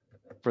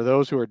 for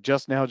those who are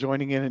just now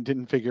joining in and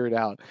didn't figure it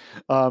out,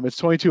 it's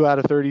 22 out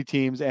of 30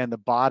 teams, and the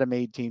bottom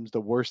 8 teams, the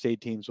worst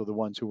 8 teams, were the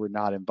ones who were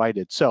not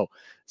invited. So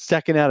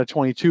second out of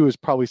 22 is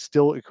probably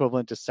still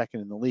equivalent to second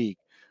in the league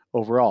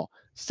overall.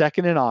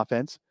 Second in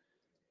offense,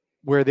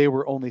 where they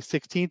were only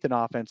 16th in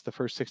offense the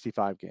first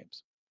 65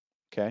 games.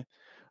 Okay.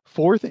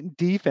 Fourth in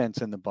defense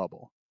in the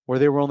bubble, where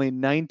they were only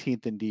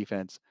 19th in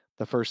defense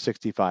the first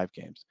 65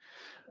 games.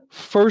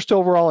 First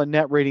overall in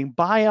net rating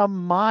by a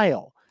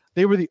mile.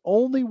 They were the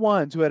only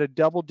ones who had a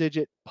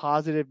double-digit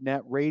positive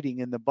net rating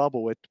in the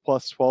bubble with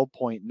plus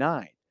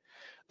 12.9.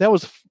 That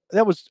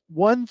was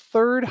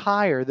 1/3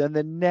 higher than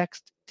the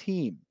next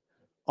team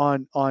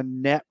on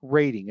net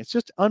rating. It's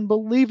just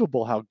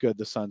unbelievable how good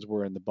the Suns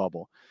were in the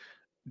bubble.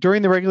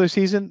 During the regular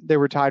season, they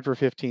were tied for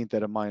 15th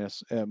at a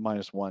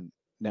 -1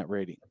 net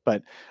rating,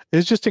 but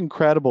it's just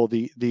incredible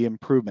the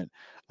improvement.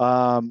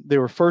 They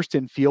were first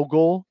in field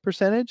goal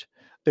percentage.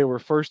 They were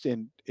first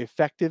in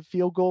effective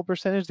field goal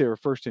percentage. They were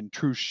first in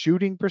true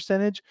shooting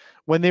percentage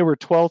when they were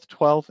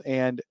 12th,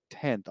 and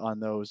 10th on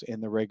those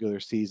in the regular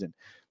season.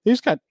 They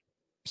just got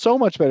so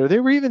much better. They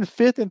were even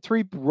 5th in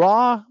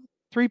raw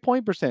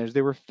 3-point percentage.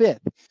 They were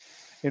 5th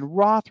in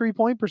raw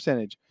 3-point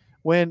percentage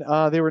when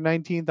they were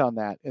 19th on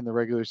that in the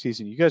regular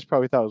season. You guys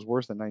probably thought it was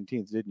worse than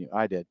 19th, didn't you?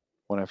 I did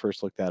when I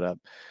first looked that up.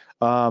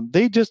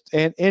 They just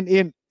and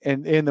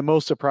in the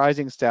most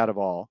surprising stat of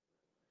all,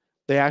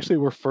 they actually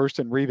were first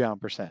in rebound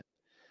percent.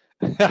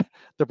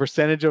 The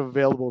percentage of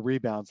available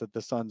rebounds that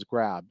the Suns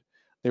grabbed,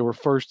 they were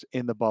first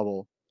in the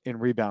bubble in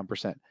rebound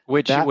percent.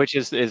 Which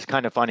is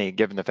kind of funny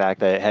given the fact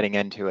that heading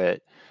into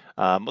it.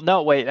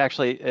 No, wait,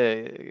 actually,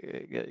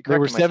 they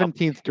were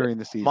 17th during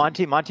the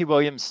season. Monty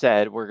Williams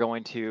said we're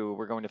going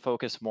to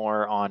focus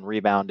more on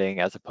rebounding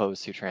as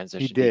opposed to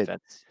transition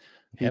defense.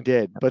 He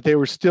did, but they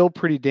were still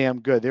pretty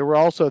damn good. They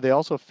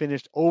also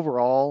finished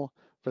overall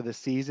for the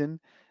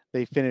season.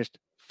 They finished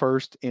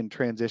first in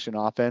transition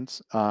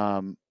offense.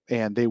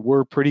 And they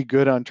were pretty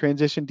good on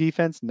transition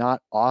defense.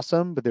 Not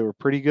awesome, but they were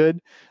pretty good.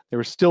 They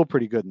were still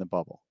pretty good in the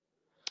bubble.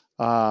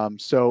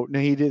 So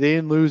they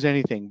didn't lose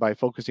anything by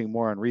focusing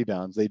more on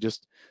rebounds. They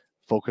just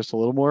focused a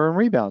little more on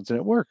rebounds, and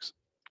it works.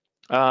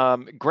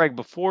 Greg,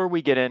 before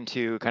we get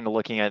into kind of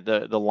looking at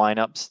the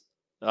lineups,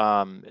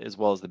 as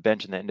well as the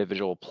bench and the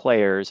individual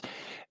players,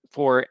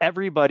 for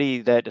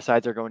everybody that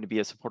decides they're going to be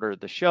a supporter of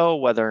the show,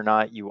 whether or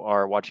not you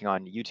are watching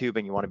on YouTube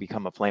and you want to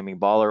become a Flaming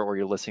Baller, or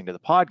you're listening to the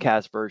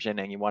podcast version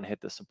and you want to hit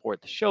the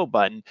support the show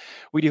button,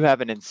 we do have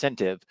an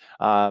incentive.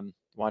 Want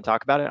to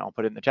talk about it? I'll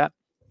put it in the chat.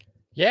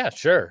 Yeah,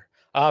 sure.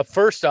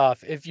 First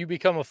off, if you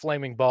become a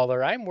Flaming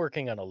Baller, I'm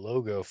working on a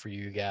logo for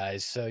you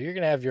guys. So you're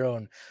going to have your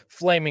own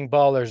Flaming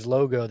Ballers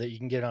logo that you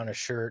can get on a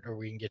shirt, or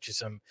we can get you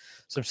some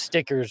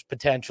stickers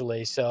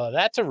potentially. So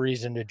that's a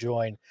reason to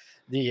join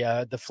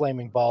the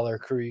Flaming Baller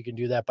crew. You can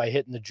do that by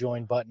hitting the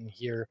join button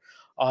here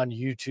on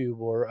YouTube,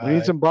 or we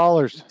need some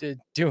ballers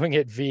doing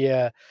it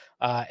via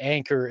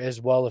Anchor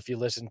as well. If you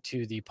listen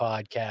to the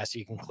podcast,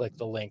 you can click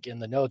the link in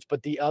the notes.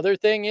 But the other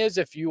thing is,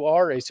 if you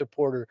are a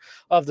supporter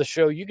of the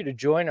show, you get to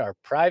join our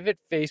private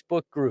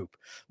Facebook group,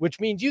 which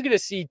means you get to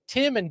see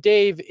Tim and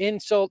Dave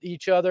insult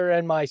each other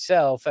and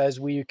myself as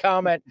we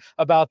comment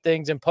about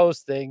things and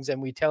post things,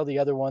 and we tell the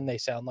other one they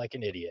sound like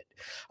an idiot.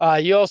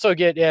 You also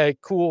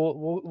get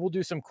cool. We'll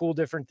do some cool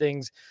different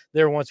things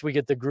there once we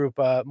get the group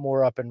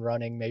more up and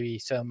running. Maybe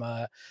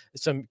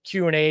some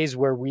Q&As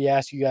where we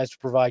ask you guys to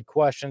provide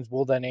questions.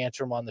 We'll then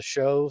answer them on the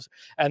shows,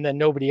 and then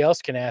nobody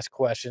else can ask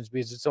questions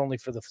because it's only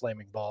for the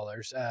Flaming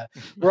Ballers.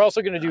 We're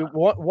also going to do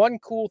one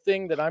cool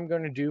thing that I'm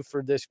going to do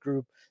for this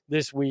group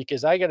this week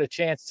is I got a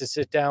chance to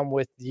sit down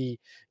with the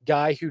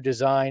guy who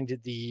designed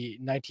the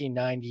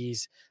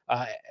 1990s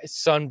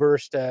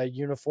Sunburst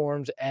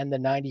uniforms and the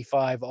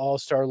 95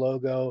 All-Star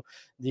logo,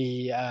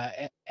 the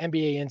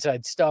NBA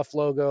Inside Stuff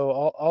logo,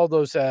 all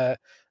those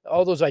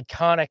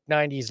iconic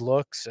 90s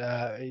looks.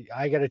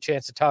 I got a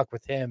chance to talk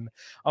with him.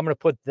 I'm going to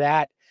put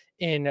that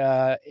in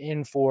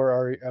for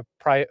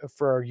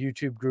our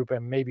YouTube group,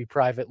 and maybe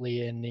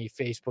privately in the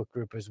Facebook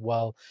group as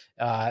well.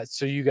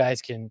 So you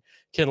guys can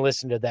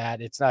listen to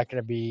that. It's not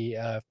going to be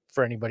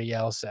for anybody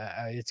else.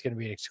 It's going to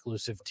be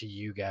exclusive to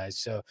you guys.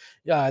 So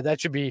that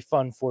should be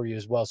fun for you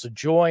as well. So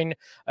join,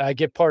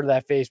 get part of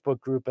that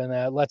Facebook group,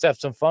 and let's have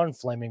some fun,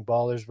 Flaming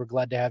Ballers. We're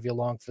glad to have you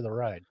along for the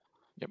ride.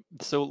 Yep.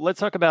 So let's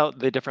talk about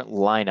the different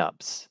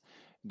lineups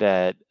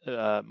that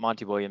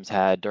Monty Williams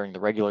had during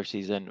the regular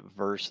season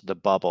versus the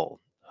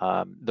bubble.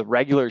 The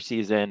regular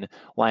season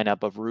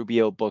lineup of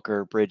Rubio,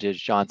 Booker, Bridges,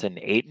 Johnson,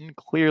 Ayton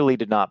clearly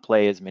did not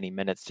play as many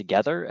minutes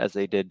together as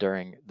they did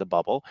during the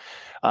bubble.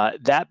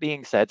 That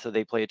being said, so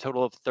they played a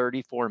total of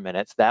 34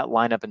 minutes. That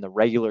lineup in the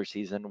regular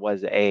season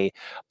was a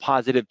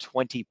positive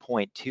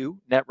 20.2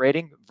 net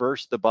rating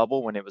versus the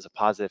bubble when it was a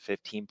positive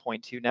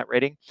 15.2 net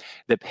rating.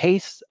 The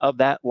pace of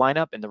that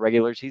lineup in the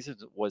regular season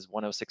was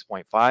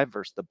 106.5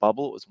 versus the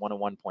bubble. It was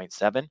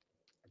 101.7.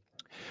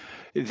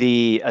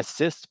 The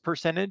assist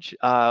percentage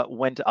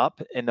went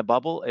up in the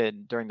bubble,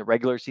 and during the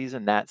regular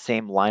season, that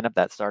same lineup,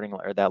 that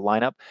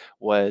lineup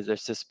was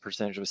assist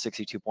percentage was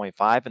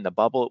 62.5. In the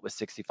bubble, it was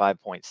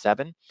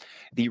 65.7.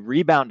 The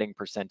rebounding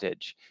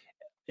percentage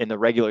in the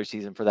regular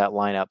season for that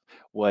lineup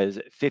was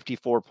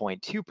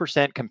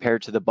 54.2%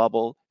 compared to the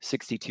bubble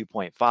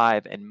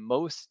 62.5, and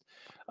most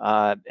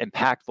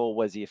impactful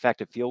was the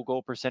effective field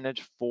goal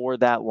percentage for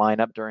that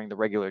lineup during the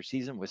regular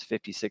season was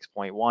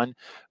 56.1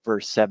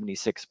 versus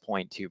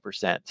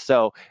 76.2%.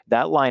 So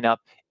that lineup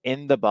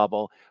in the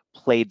bubble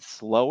played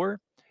slower.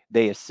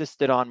 They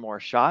assisted on more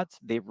shots,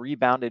 they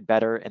rebounded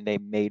better, and they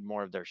made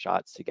more of their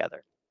shots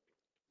together.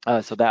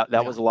 So that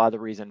Yeah. was a lot of the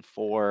reason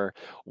for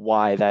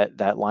why that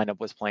lineup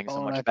was playing so Oh,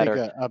 and much I better.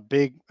 think a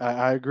big,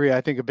 I agree.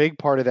 I think a big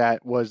part of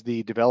that was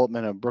the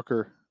development of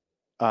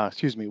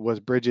was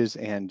Bridges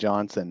and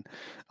Johnson,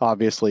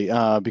 obviously,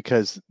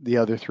 because the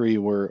other three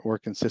were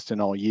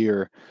consistent all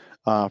year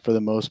for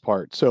the most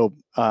part. So,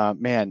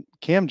 man,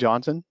 Cam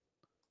Johnson,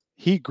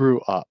 he grew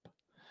up.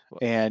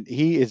 And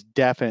he is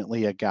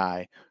definitely a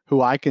guy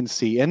who I can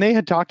see. And they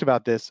had talked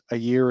about this a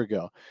year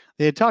ago.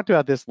 They had talked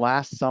about this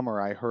last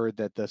summer. I heard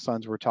that the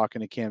Suns were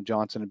talking to Cam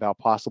Johnson about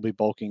possibly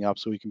bulking up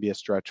so he can be a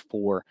stretch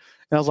 4.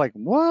 And I was like,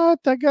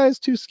 what? That guy's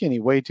too skinny,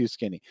 way too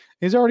skinny.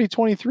 He's already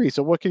 23.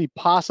 So what can he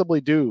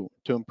possibly do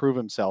to improve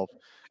himself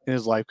in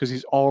his life? Because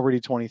he's already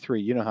 23.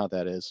 You know how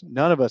that is.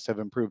 None of us have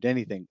improved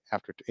anything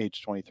after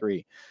age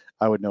 23.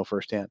 I would know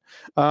firsthand.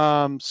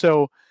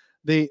 So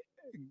the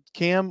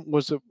Cam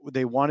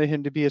they wanted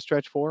him to be a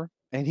stretch 4,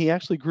 and he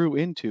actually grew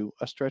into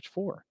a stretch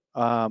 4.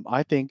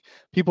 I think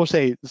people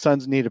say the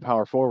Suns need a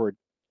power forward.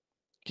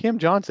 Cam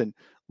Johnson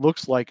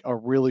looks like a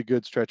really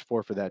good stretch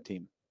 4 for that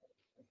team.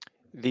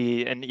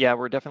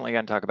 We're definitely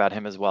going to talk about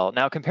him as well.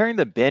 Now, comparing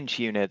the bench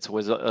units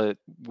was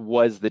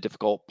the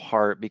difficult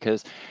part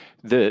because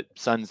the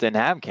Suns didn't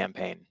have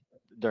campaign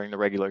during the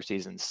regular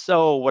season.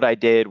 So what I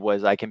did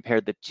was I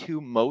compared the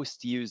 2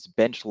 most used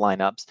bench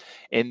lineups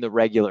in the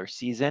regular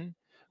season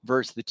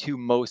versus the 2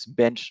 most used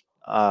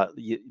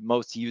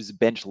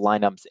bench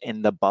lineups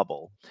in the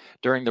bubble.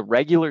 During the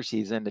regular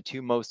season, the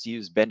 2 most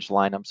used bench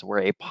lineups were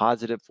a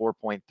positive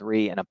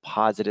 4.3 and a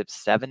positive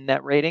 7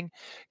 net rating.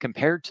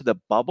 Compared to the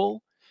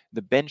bubble,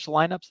 the bench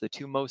lineups, the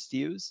 2 most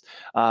used,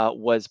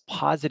 was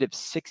positive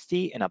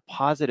 60 and a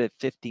positive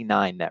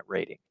 59 net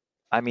rating.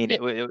 I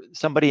mean,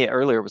 somebody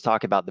earlier was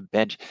talking about the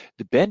bench.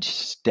 The bench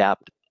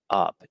stepped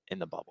up in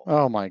the bubble.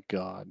 Oh my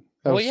God.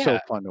 That was so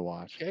fun to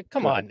watch.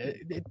 Come on.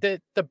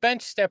 The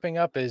bench stepping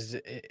up is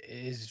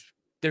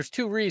there's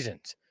 2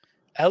 reasons.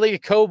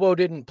 Elliot Kobo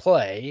didn't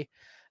play,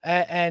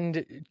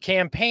 and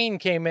Campaign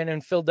came in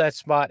and filled that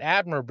spot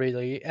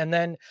admirably. And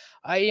then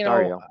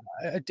Dario.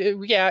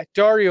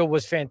 Dario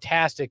was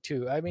fantastic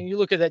too. I mean, you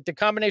look at that, the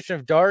combination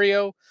of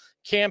Dario,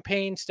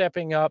 Campaign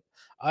stepping up,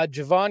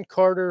 Javon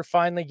Carter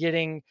finally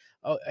getting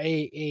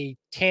a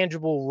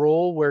tangible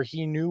role where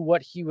he knew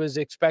what he was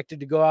expected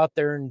to go out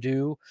there and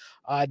do,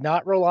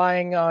 not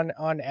relying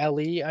on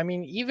Ellie. I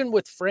mean, even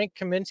with Frank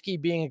Kaminsky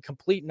being a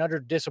complete and utter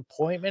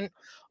disappointment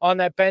on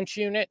that bench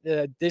unit,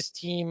 this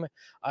team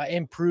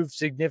improved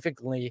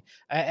significantly,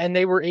 and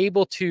they were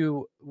able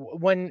to,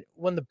 when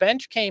the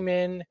bench came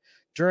in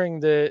during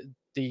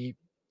the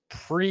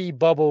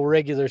pre-bubble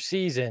regular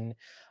season,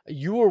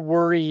 you were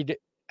worried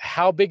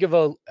how big of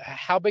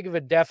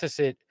a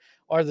deficit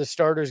are the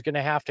starters going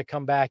to have to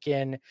come back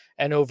in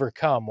and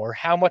overcome, or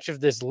how much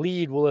of this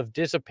lead will have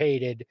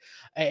dissipated.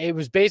 It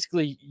was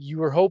basically, you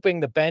were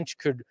hoping the bench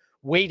could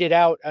wait it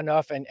out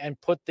enough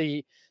and put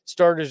the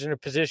starters in a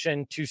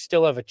position to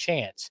still have a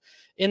chance.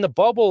 In the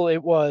bubble,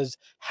 it was,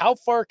 how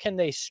far can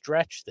they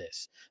stretch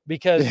this?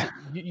 Because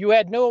you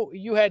had no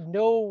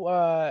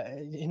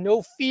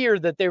fear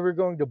that they were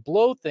going to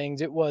blow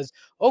things. It was,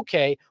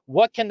 okay,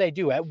 what can they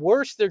do? At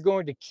worst, they're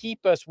going to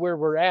keep us where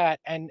we're at,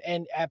 and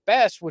at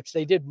best, which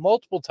they did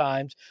multiple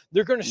times,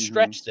 they're going to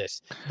stretch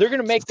this. They're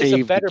going to make this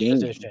a better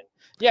position.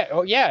 Yeah.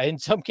 Oh, yeah. In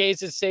some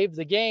cases, save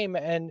the game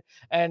and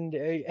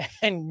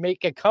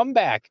make a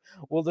comeback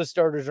while the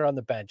starters are on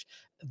the bench.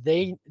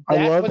 I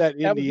love that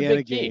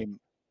Indiana game.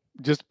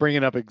 Just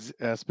bringing up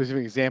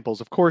specific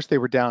examples. Of course, they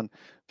were down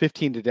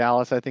 15 to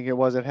Dallas, I think it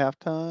was, at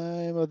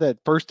halftime of that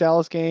first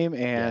Dallas game,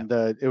 and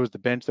it was the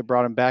bench that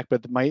brought him back.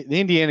 But the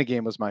Indiana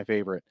game was my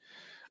favorite.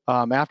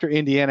 After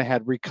Indiana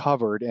had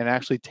recovered and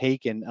actually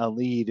taken a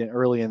lead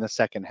early in the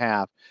second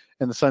half,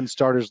 and the Sun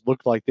starters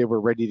looked like they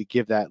were ready to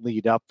give that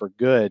lead up for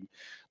good,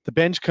 the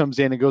bench comes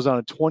in and goes on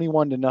a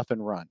 21-0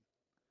 run.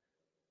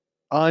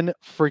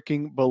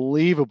 Unfreaking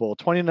believable.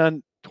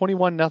 21-0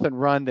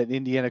 run that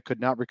Indiana could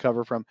not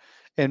recover from.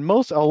 And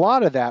a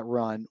lot of that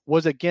run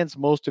was against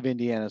most of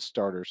Indiana's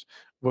starters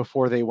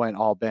before they went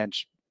all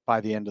bench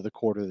by the end of the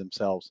quarter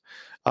themselves.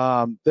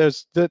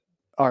 There's the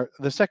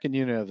second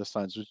unit of the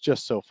Suns was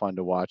just so fun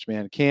to watch,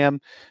 man.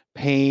 Cam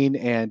Payne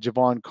and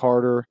Javon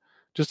Carter,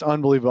 just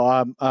unbelievable.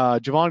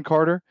 Javon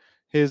Carter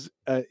is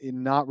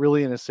not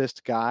really an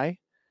assist guy,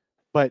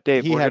 but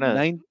Dave, he had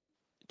 9.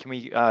 Can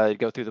we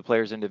go through the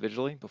players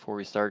individually before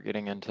we start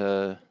getting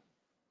into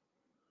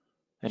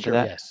sure,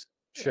 that? Yes,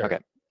 sure. Okay.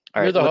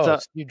 All right, the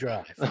host. You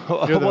drive.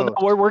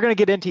 We're going to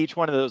get into each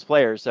one of those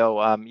players. So,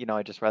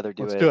 I'd just rather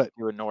do it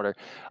in order.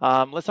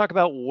 Let's talk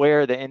about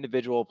where the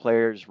individual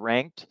players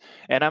ranked.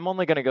 And I'm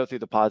only going to go through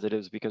the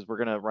positives because we're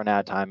going to run out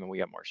of time and we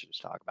got more shit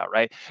to talk about,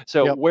 right?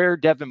 So where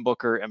Devin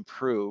Booker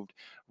improved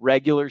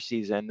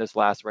this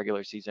last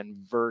regular season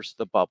versus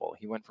the bubble.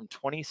 He went from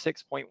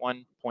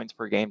 26.1 points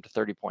per game to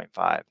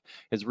 30.5.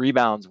 His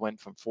rebounds went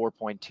from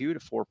 4.2 to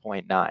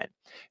 4.9.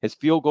 His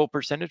field goal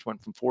percentage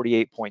went from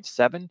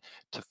 48.7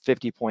 to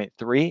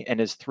 50.3, and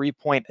his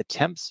 3-point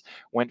attempts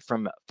went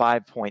from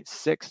 5.6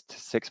 to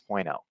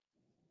 6.0.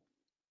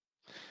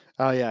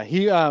 Oh yeah,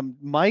 he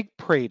Mike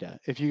Prada.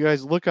 If you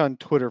guys look on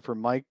Twitter for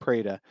Mike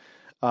Prada,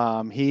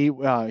 he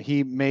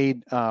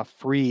made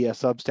free a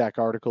Substack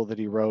article that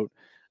he wrote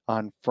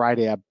on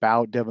Friday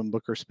about Devin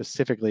Booker,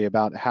 specifically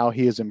about how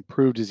he has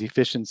improved his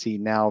efficiency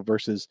now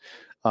versus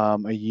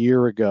a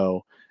year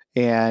ago.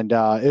 And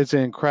it's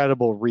an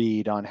incredible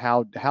read on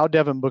how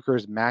Devin Booker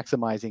is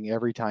maximizing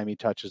every time he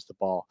touches the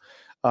ball.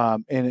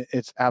 And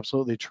it's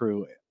absolutely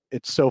true.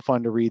 It's so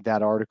fun to read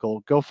that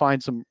article. Go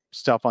find some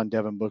stuff on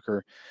Devin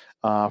Booker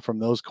from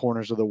those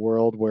corners of the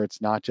world where it's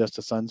not just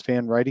a Suns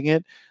fan writing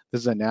it. This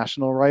is a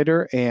national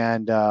writer,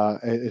 and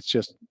it's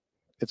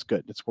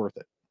good. It's worth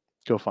it.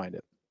 Go find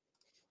it.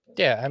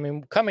 Yeah, I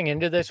mean, coming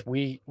into this,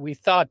 we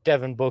thought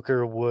Devin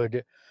Booker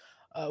would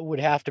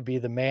have to be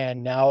the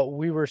man. Now,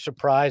 we were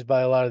surprised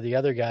by a lot of the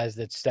other guys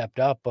that stepped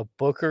up, but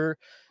Booker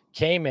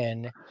came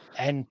in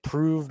and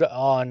proved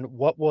on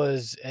what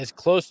was as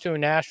close to a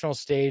national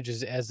stage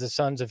as the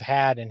Suns have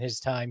had in his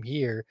time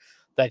here,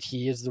 that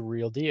he is the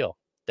real deal,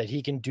 that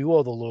he can do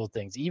all the little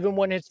things. Even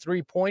when his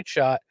 3-point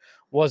shot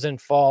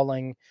wasn't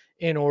falling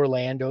in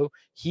Orlando,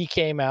 he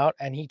came out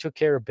and he took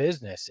care of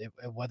business.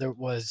 Whether it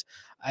was,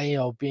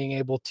 being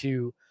able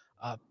to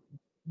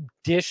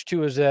dish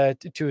to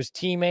his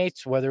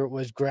teammates, whether it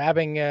was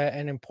grabbing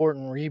an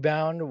important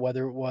rebound,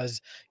 whether it was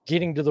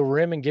getting to the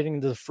rim and getting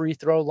to the free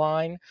throw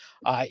line.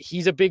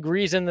 He's a big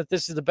reason that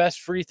this is the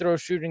best free throw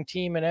shooting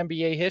team in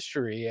NBA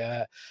history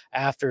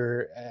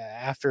after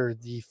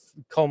the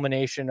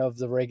culmination of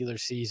the regular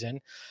season.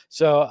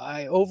 So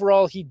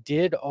overall, he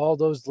did all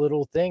those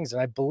little things,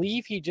 and I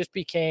believe he just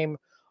became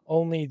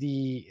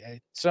only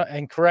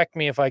and correct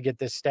me if I get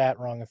this stat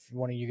wrong, if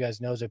one of you guys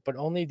knows it, but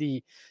only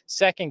the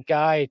second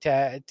guy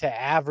to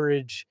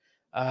average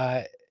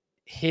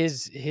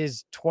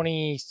his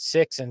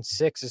 26 and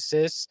 6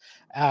 assists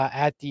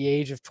at the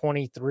age of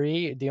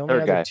 23. The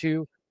only other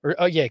two,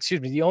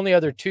 the only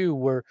other two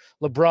were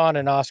LeBron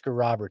and Oscar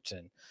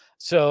Robertson.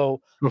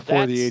 So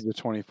before the age of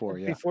 24,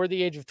 before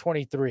the age of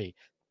 23.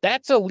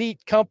 That's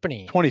elite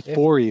company.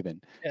 24 even.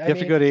 You have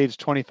to go to age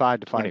 25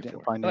 to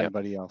find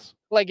anybody else.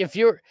 Like if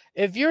you're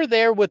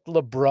there with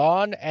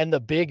LeBron and the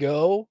Big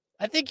O,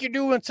 I think you're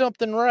doing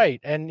something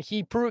right. And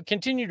he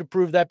continued to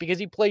prove that because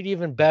he played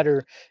even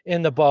better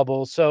in the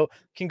bubble. So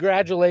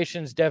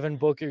congratulations, Devin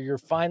Booker. You're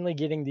finally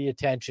getting the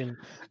attention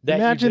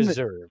that you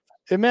deserve.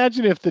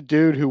 Imagine if the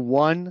dude who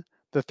won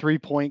the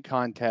 3-point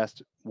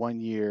contest one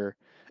year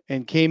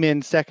and came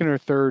in second or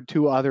third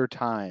 2 other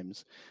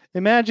times.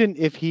 Imagine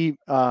if he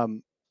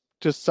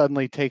just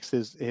suddenly takes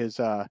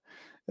the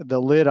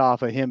lid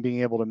off of him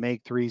being able to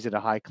make threes at a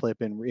high clip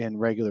in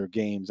regular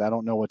games. I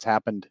don't know what's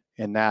happened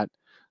in that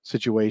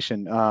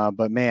situation.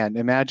 But man,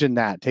 imagine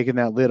that, taking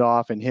that lid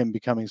off and him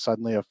becoming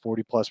suddenly a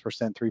 40+%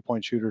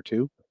 3-point shooter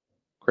too.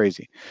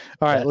 Crazy.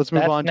 All right, let's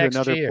move on to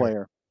another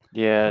player.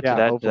 Yeah,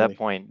 to that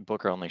point,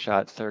 Booker only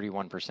shot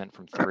 31%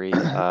 from 3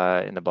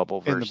 in the bubble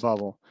versus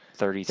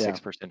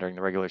 36% during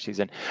the regular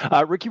season.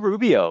 Ricky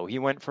Rubio, he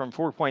went from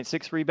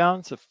 4.6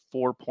 rebounds to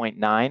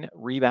 4.9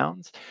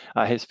 rebounds.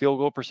 His field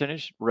goal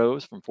percentage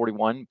rose from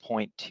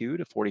 41.2 to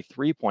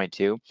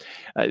 43.2.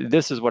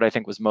 This is what I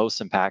think was most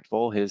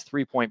impactful. His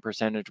 3-point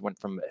percentage went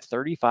from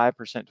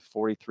 35% to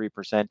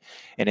 43%,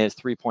 and his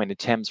 3-point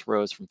attempts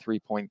rose from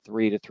 3.3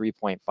 to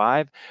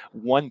 3.5.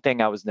 One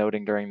thing I was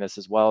noting during this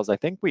as well is I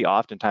think we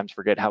oftentimes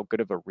forget how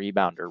good of a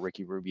rebounder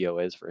Ricky Rubio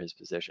is for his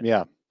position.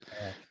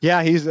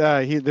 Yeah, he's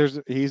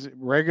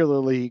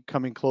regularly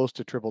coming close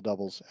to triple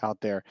doubles out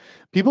there.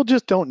 People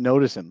just don't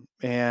notice him,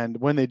 and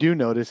when they do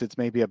notice, it's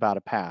maybe about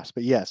a pass.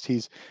 But yes,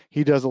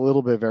 he does a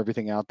little bit of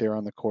everything out there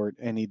on the court,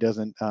 and he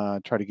doesn't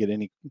try to get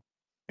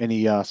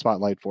any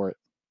spotlight for it.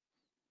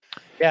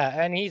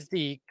 Yeah, and he's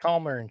the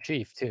calmer in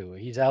chief too.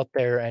 He's out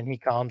there and he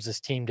calms his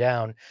team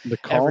down. The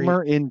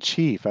calmer in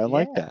chief, I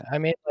like that. I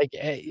mean, like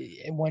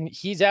when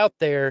he's out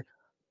there,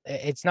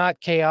 it's not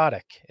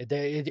chaotic.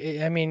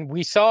 I mean,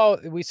 we saw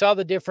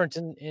the difference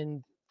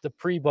in the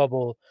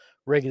pre-bubble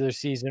regular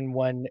season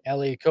when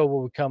Elliot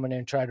Kobo would come in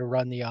and try to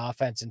run the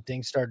offense and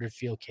things started to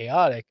feel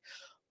chaotic.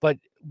 But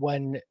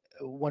when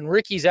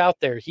Ricky's out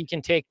there, he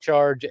can take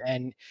charge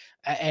and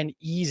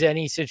ease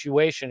any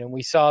situation. And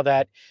we saw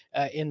that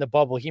in the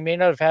bubble. He may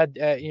not have had,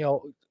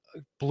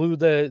 blew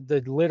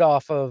the lid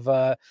off of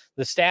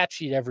the stat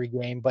sheet every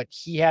game, but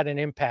he had an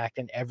impact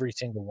in every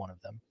single one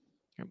of them.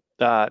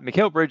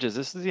 Mikal Bridges,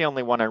 this is the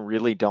only one I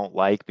really don't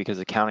like because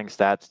the counting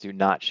stats do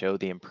not show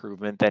the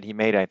improvement that he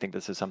made. I think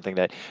this is something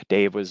that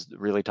Dave was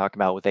really talking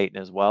about with Ayton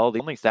as well. The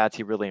only stats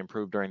he really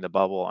improved during the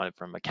bubble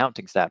from a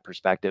counting stat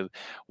perspective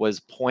was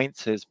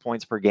points. His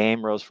points per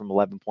game rose from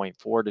 11.4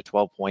 to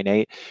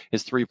 12.8.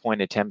 His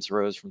 3-point attempts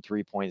rose from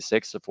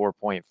 3.6 to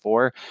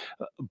 4.4.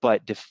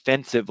 But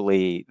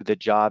defensively, the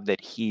job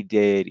that he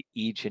did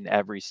each and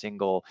every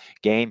single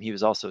game, he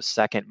was also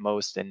second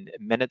most in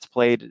minutes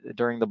played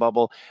during the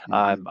bubble.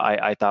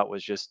 I thought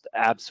was just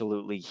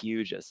absolutely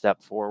huge, a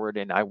step forward,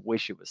 and I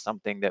wish it was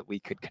something that we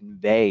could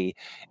convey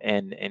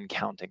in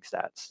counting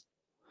stats.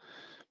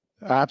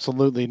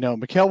 Absolutely no.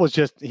 Mikal was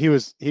just he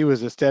was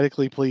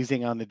aesthetically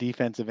pleasing on the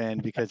defensive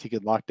end because he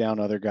could lock down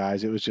other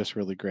guys. It was just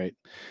really great.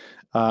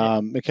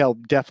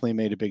 Mikal definitely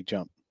made a big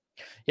jump.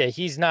 Yeah,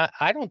 he's not.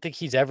 I don't think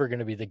he's ever going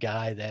to be the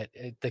guy that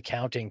the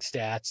counting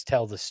stats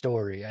tell the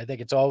story. I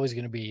think it's always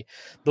going to be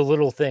the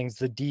little things,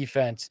 the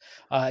defense,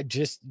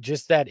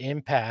 just that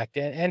impact.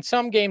 And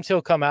some games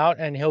he'll come out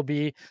and he'll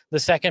be the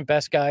second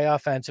best guy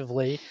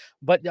offensively.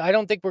 But I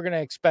don't think we're going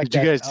to expect.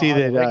 Did you guys see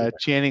that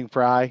Channing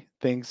Frye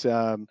thinks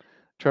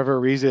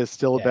Trevor Ariza is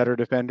still a better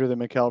defender than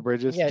Mikal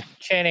Bridges? Yeah,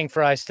 Channing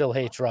Frye still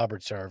hates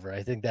Robert Sarver.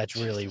 I think that's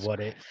really what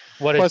it's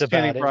about.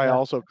 Channing Frye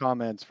also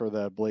comments for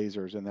the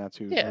Blazers, and that's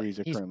who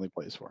Ariza currently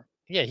plays for.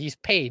 Yeah, he's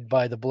paid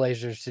by the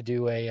Blazers to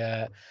do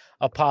a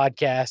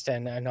podcast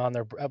and on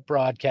their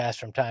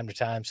broadcast from time to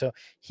time. So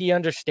he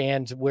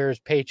understands where his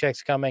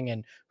paycheck's coming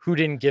and who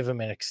didn't give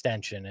him an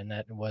extension, and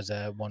that was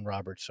one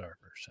Robert Sarver.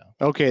 So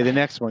okay, the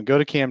next one, go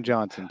to Cam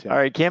Johnson. Tim. All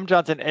right, Cam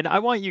Johnson, and I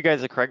want you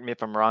guys to correct me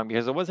if I'm wrong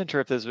because I wasn't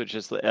sure if this was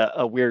just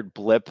a weird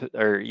blip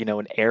or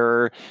an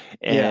error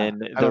in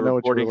the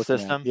reporting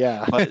system.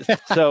 Yeah. But,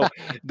 so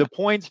the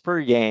points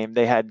per game,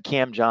 they had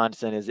Cam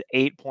Johnson is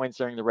 8 points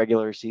during the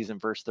regular season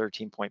versus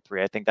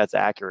 13.3. I think that's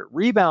accurate.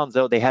 Rebounds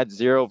though, they had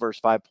 0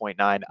 versus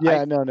 5.9.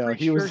 Yeah, no,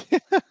 he was.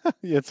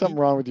 You had something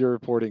wrong with your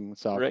reporting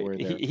software.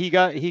 Right. There. He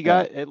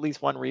got at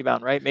least one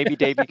rebound, right? Maybe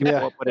Dave, you can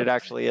pull up what it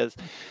actually is.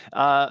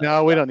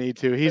 No, we don't need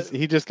to.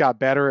 He just got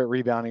better at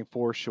rebounding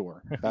for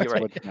sure. That's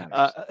right. what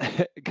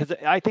matters. Because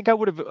I think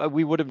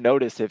we would have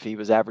noticed if he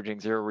was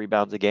averaging 0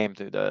 rebounds a game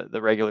through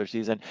the regular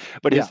season.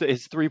 But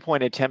his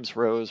 3-point attempts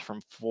rose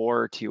from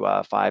 4 to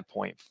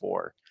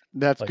 5.4.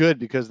 That's good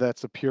because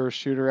that's a pure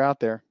shooter out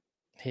there.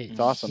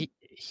 It's awesome.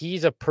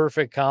 He's a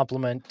perfect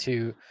complement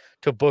to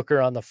Booker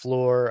on the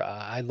floor.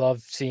 I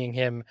love seeing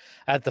him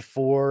at the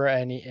 4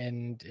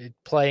 and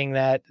playing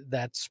that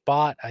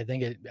spot. I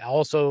think it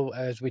also,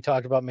 as we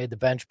talked about, made the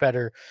bench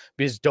better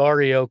because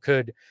Dario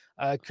could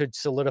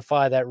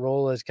solidify that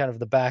role as kind of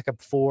the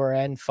backup 4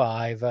 and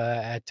 5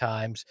 at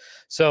times.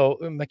 So,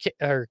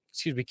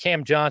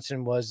 Cam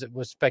Johnson was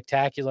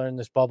spectacular in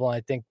this bubble.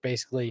 I think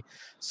basically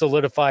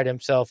solidified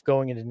himself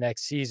going into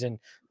next season.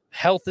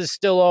 Health is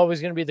still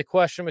always going to be the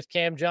question with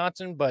Cam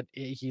Johnson, but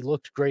he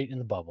looked great in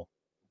the bubble.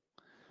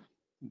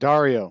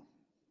 Dario,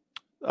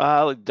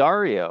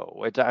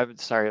 which I'm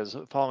sorry, I was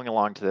following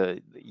along to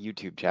the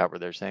YouTube chat where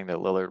they're saying that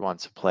Lillard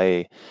wants to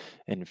play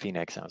in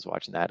Phoenix, and I was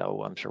watching that.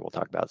 Oh, I'm sure we'll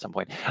talk about it at some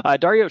point.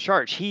 Dario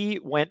Saric, he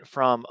went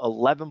from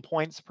 11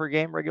 points per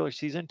game regular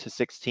season to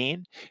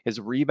 16. His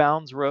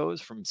rebounds rose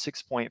from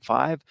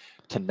 6.5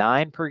 to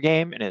 9 per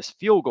game, and his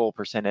field goal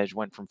percentage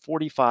went from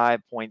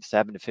 45.7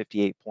 to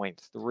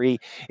 58.3.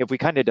 If we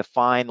kind of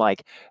define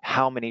like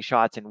how many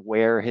shots and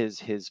where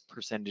his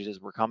percentages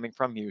were coming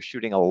from, he was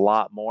shooting a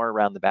lot more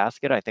around the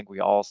basket. I think we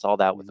all saw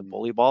that with the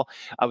bully ball.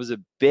 I was a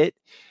bit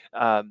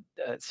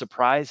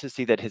surprised to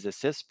see that his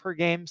assists per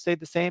game stayed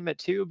the same at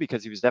 2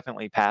 because he was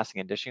definitely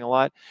passing and dishing a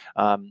lot.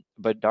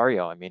 But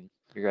Dario, I mean,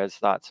 your guys'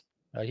 thoughts?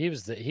 He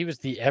was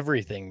the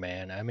everything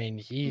man. I mean,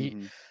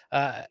 he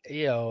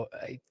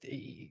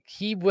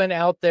went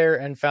out there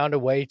and found a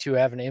way to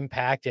have an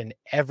impact in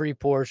every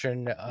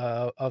portion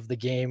of the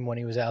game when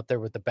he was out there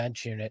with the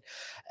bench unit.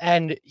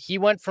 And he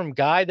went from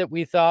guy that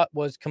we thought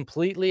was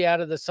completely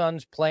out of the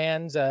Suns'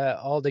 plans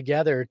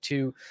altogether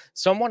to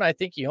someone I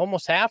think you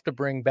almost have to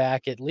bring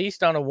back at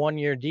least on a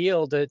 1-year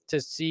deal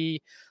to see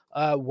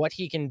what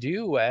he can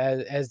do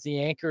as the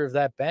anchor of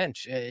that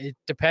bench. It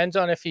depends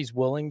on if he's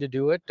willing to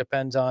do it.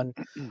 Depends on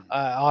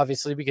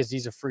obviously because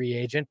he's a free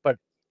agent, but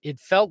it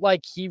felt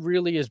like he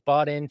really is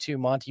bought into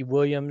Monty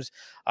Williams,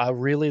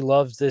 really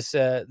loves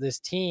this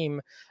team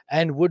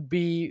and would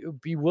be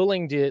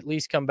willing to at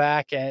least come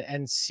back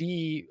and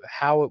see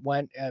how it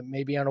went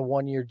maybe on a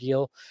 1-year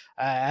deal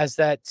as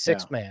that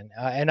sixth man.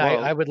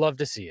 I would love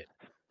to see it.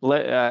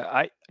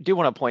 I do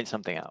want to point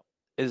something out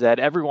is that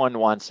everyone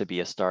wants to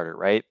be a starter,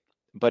 right?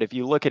 But if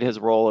you look at his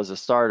role as a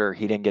starter,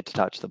 he didn't get to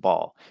touch the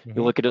ball.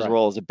 You look at his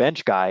role as a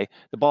bench guy,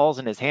 the ball's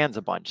in his hands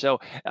a bunch. So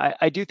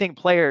I do think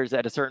players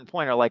at a certain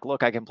point are like,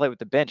 look, I can play with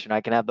the bench and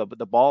I can have the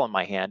ball in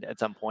my hand at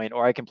some point,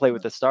 or I can play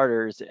with the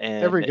starters.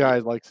 And every guy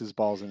likes his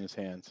balls in his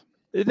hands.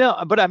 No,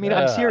 but I mean,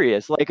 I'm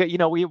serious. Like,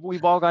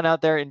 we've all gone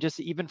out there and just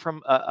even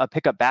from a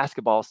pickup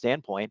basketball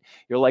standpoint,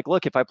 you're like,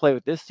 look, if I play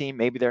with this team,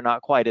 maybe they're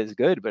not quite as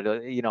good, but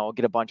I'll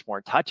get a bunch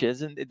more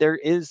touches. And there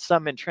is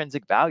some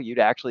intrinsic value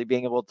to actually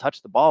being able to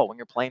touch the ball when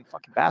you're playing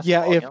fucking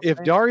basketball. Yeah. If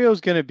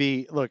Dario's going to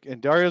be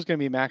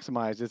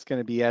maximized, it's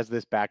going to be as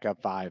this backup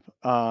 5.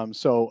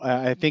 So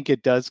I think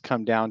it does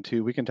come down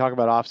to, we can talk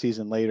about off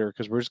season later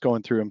because we're just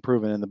going through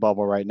improvement in the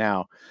bubble right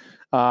now.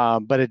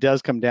 But it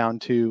does come down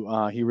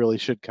to he really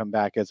should come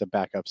back as a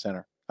backup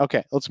center.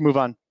 Okay, let's move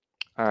on.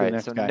 All to the right,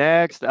 next so guy.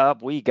 next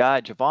up we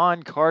got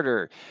Javon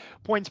Carter.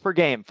 Points per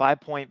game,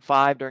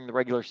 5.5 during the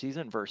regular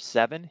season versus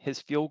 7.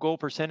 His field goal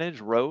percentage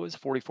rose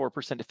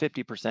 44% to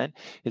 50%.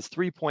 His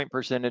three-point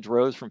percentage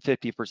rose from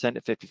 50%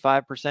 to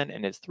 55%,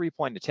 and his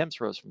three-point attempts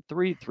rose from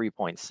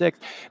 3.6.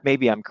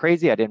 Maybe I'm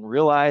crazy. I didn't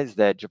realize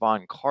that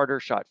Javon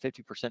Carter shot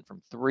 50%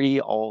 from 3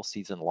 all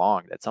season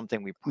long. That's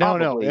something we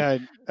probably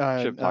should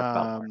have talked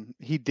about more.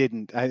 He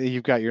didn't.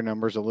 You've got your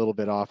numbers a little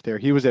bit off there.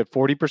 He was at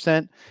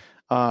 40%.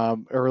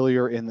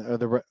 Earlier in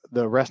the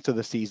rest of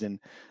the season.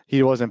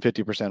 He wasn't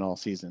 50% all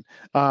season,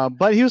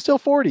 but he was still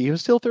 40. He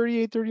was still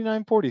 38,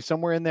 39, 40,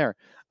 somewhere in there.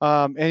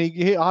 And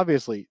he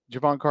obviously,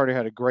 Javon Carter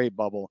had a great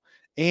bubble,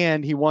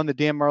 and he won the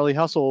Dan Marley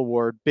Hustle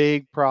Award.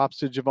 Big props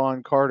to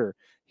Javon Carter.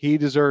 He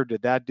deserved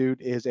it. That dude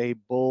is a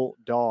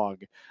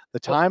bulldog. The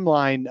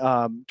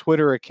Timeline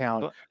Twitter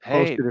account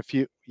posted a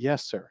few.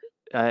 Yes, sir.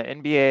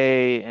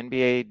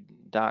 NBA.com.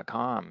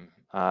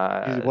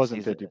 It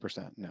wasn't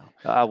 50%. No.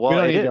 Well,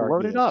 it is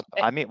loaded up.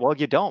 I mean, well,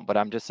 you don't, but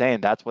I'm just saying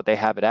that's what they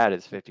have it at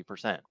is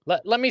 50%.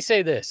 Let me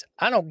say this.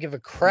 I don't give a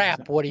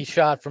crap what he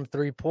shot from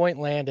 3-point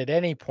land at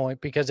any point,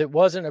 because it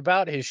wasn't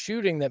about his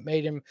shooting that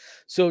made him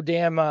so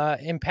damn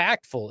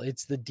impactful.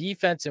 It's the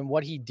defense and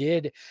what he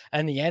did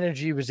and the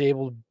energy he was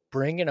able to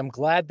bring. And I'm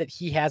glad that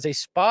he has a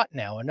spot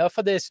now. Enough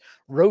of this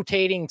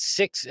rotating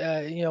 6,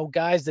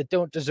 guys that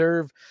don't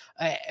deserve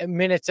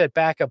minutes at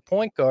backup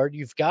point guard.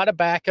 You've got a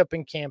backup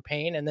in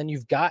Campaign, and then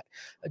you've got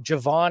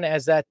Javon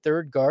as that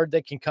third guard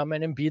that can come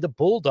in and be the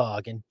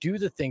bulldog and do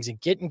the things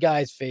and get in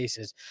guys'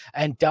 faces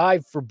and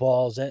dive for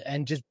balls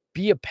and just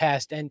be a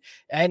pest and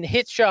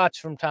hit shots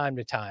from time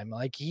to time.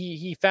 Like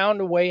he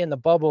found a way in the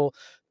bubble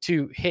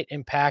to hit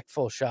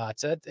impactful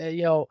shots.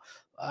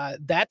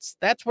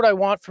 That's what I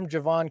want from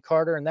Javon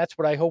Carter, and that's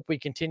what I hope we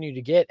continue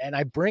to get. And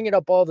I bring it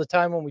up all the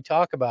time when we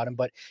talk about him,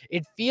 but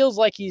it feels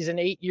like he's an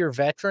 8-year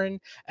veteran.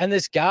 And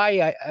this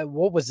guy,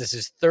 what was this,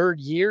 his third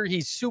year?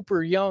 He's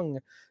super young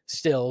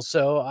still.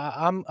 So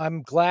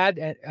I'm glad,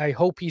 and I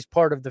hope he's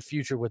part of the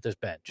future with this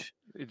bench.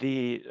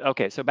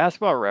 So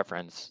Basketball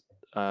Reference,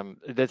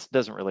 this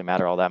doesn't really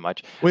matter all that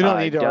much. We don't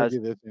need to argue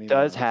this anymore.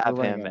 Does have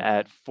him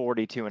at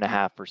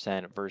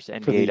 42.5% versus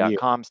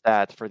NBA.com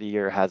stats for the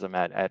year has him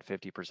at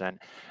 50%.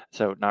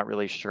 So not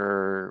really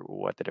sure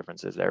what the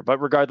difference is there.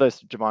 But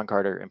regardless, Javon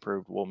Carter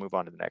improved. We'll move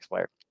on to the next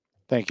player.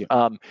 Thank you.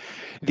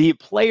 The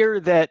player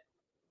that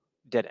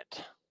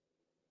didn't.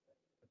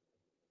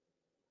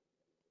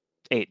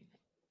 Ayton.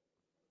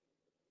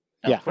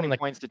 Yeah. 20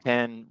 points to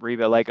 10,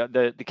 rebound. Like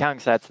the counting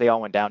stats, they all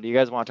went down. Do you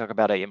guys want to talk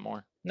about Ayton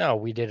more? No,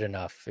 we did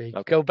enough.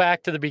 Okay. Go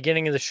back to the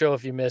beginning of the show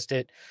if you missed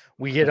it.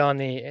 We get on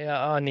the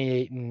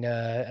Ayton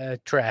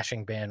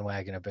trashing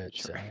bandwagon a bit.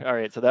 So. All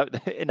right, so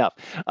that enough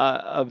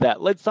of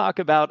that. Let's talk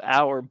about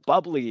our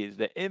bubblies,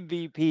 the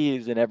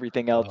MVPs, and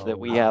everything else that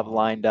we have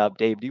lined up.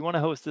 Dave, do you want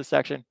to host this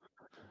section?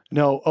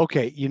 No.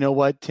 Okay. You know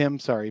what, Tim?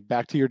 Sorry.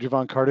 Back to your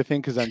Javon Carter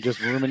thing, because I'm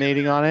just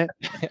ruminating on it.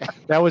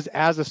 That was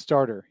as a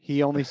starter.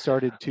 He only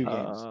started 2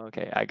 games.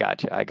 Okay. I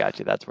got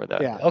you. That's where the.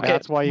 Yeah. Okay.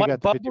 That's why you got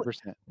the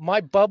 50%.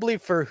 My bubbly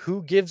for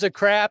who gives a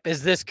crap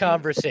is this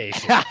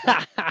conversation.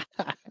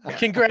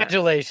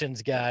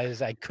 Congratulations,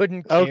 guys. I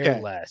couldn't care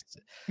less.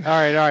 All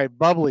right.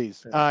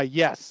 Bubblies.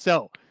 Yes.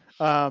 So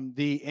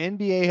the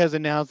NBA has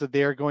announced that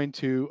they are going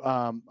to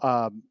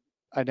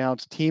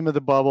announce team of the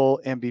bubble,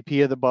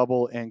 MVP of the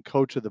bubble, and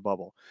coach of the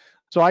bubble.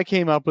 So I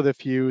came up with a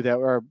few that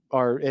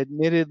are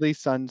admittedly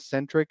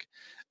Sun-centric,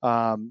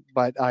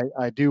 but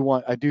I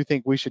do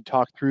think we should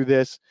talk through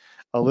this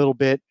a little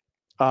bit,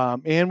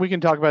 and we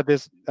can talk about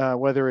this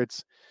whether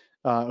it's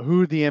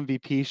who the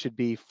MVP should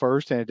be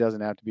first, and it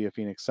doesn't have to be a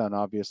Phoenix Sun,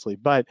 obviously.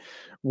 But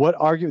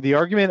the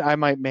argument I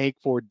might make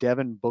for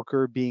Devin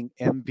Booker being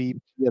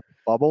MVP of the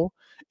bubble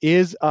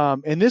is,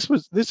 and this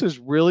is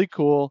really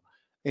cool,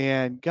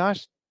 and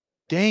gosh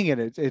dang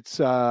it,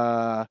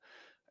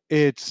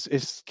 it's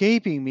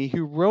escaping me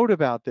who wrote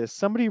about this.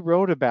 Somebody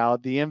wrote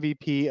about the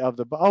MVP of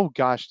the. Oh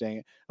gosh dang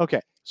it.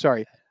 Okay,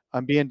 sorry,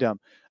 I'm being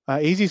dumb.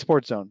 AZ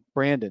Sports Zone,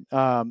 Brandon.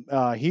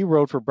 He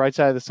wrote for Bright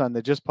Side of the Sun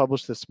that just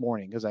published this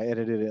morning because I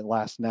edited it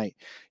last night.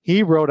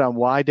 He wrote on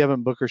why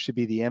Devin Booker should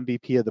be the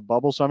MVP of the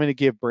bubble. So I'm going to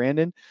give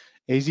Brandon,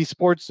 AZ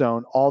Sports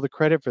Zone, all the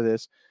credit for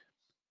this.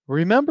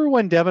 Remember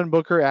when Devin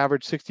Booker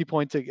averaged 50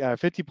 points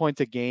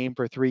a game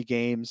for 3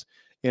 games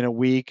in a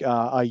week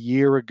a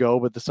year ago,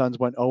 but the Suns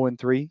went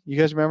 0-3? You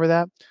guys remember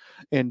that?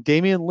 And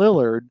Damian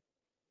Lillard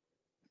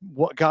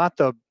got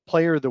the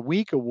Player of the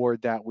Week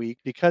award that week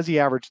because he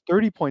averaged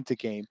 30 points a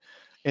game,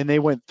 and they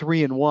went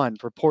 3-1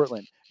 for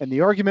Portland. And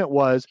the argument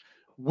was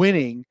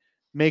winning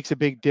makes a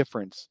big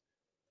difference.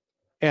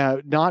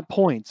 Not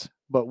points,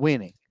 but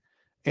winning.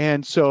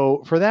 And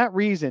so for that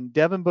reason,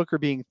 Devin Booker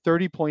being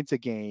 30 points a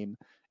game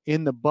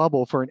in the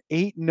bubble for an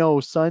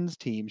 8-0 Suns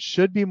team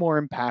should be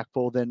more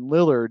impactful than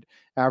Lillard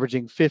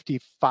averaging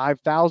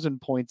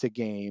 55,000 points a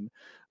game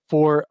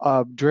for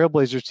a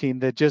Trailblazers team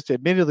that just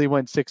admittedly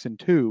went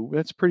 6-2.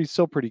 That's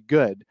still pretty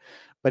good,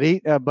 but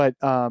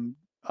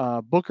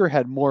Booker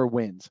had more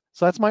wins.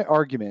 So that's my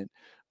argument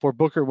for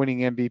Booker winning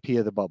MVP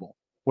of the bubble.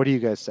 What do you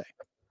guys say?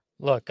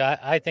 Look,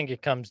 I think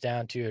it comes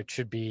down to it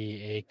should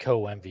be a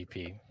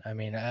co-MVP. I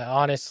mean,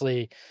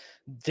 honestly,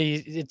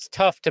 it's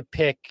tough to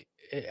pick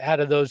out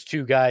of those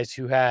two guys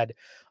who had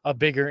a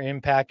bigger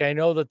impact. I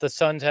know that the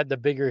Suns had the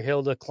bigger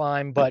hill to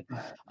climb, but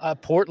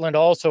Portland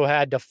also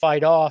had to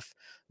fight off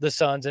the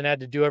Suns and had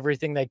to do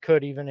everything they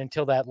could, even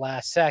until that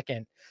last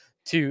second,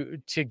 to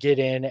get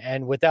in.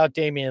 And without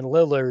Damian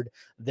Lillard,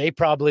 they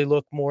probably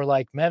look more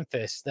like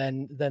Memphis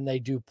than they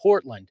do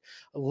Portland.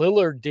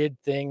 Lillard did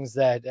things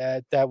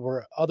that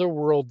were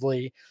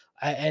otherworldly,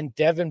 and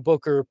Devin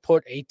Booker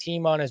put a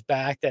team on his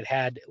back that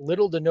had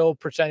little to no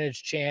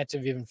percentage chance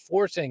of even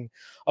forcing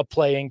a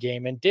play-in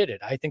game, and did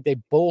it. I think they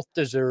both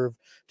deserve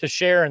to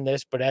share in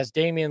this, but as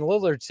Damian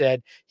Lillard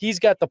said, he's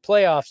got the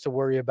playoffs to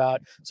worry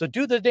about. So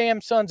do the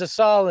damn Suns a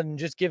solid and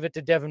just give it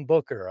to Devin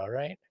Booker, all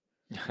right?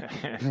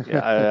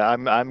 Yeah,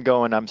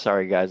 I'm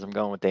sorry, guys. I'm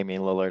going with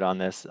Damian Lillard on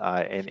this,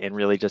 and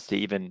really just to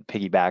even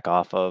piggyback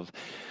off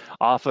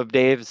of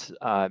Dave's.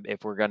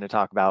 If we're going to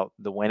talk about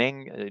the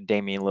winning,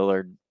 Damian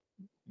Lillard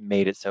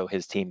made it so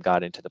his team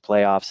got into the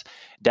playoffs.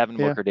 Devin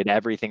Booker did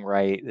everything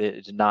right.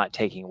 It's not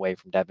taking away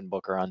from Devin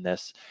Booker on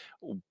this,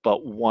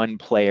 but one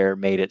player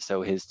made it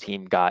so his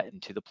team got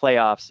into the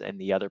playoffs, and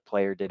the other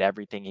player did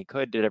everything he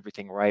could, did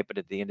everything right, but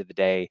at the end of the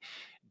day,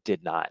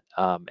 did not.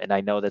 And I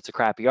know that's a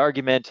crappy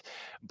argument,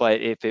 but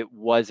if it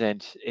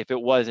wasn't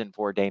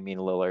for Damian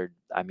Lillard,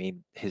 I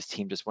mean, his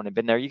team just wouldn't have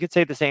been there. You could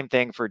say the same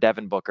thing for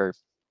Devin Booker.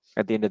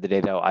 At the end of the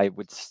day, though, I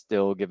would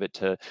still give it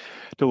to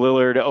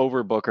Lillard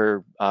over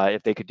Booker.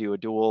 If they could do a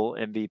dual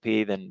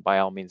MVP, then by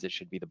all means it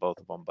should be the both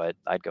of them. But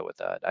I'd go with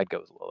that. I'd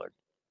go with Lillard.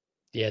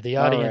 Yeah, the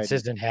audience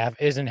isn't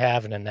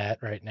having in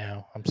that right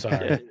now. I'm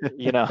sorry.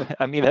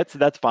 I mean,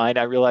 that's fine.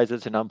 I realize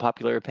it's an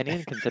unpopular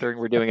opinion considering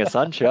we're doing a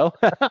Sun show.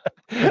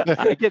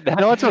 I get that.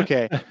 No, it's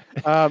okay.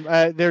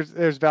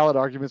 There's valid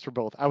arguments for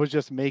both. I was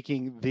just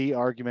making the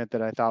argument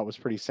that I thought was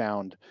pretty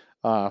sound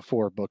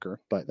for Booker,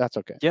 but that's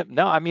okay. Yep.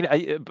 No, I mean,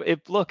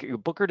 if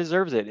Booker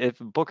deserves it. If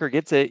Booker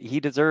gets it,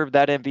 he deserved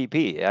that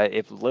MVP.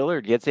 If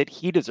Lillard gets it,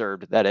 he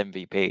deserved that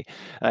MVP.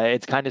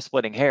 It's kind of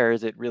splitting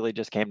hairs. It really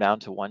just came down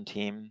to one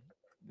team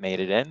made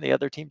it in, the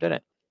other team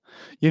didn't.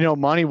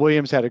 Monty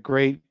Williams had a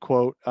great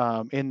quote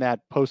in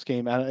that post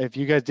game. If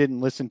you guys didn't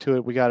listen to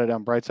it, we got it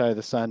on Bright Side of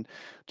the Sun.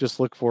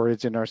 Just look for it.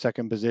 It's in our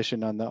second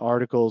position on the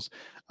articles.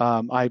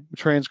 I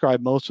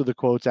transcribed most of the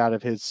quotes out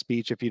of his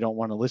speech if you don't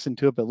want to listen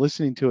to it, but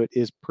listening to it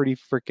is pretty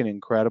freaking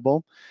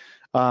incredible.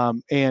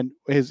 And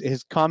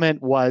his comment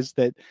was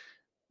that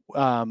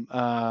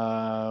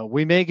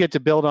we may get to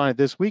build on it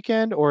this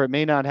weekend, or it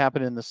may not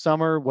happen in the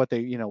summer. What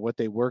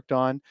they worked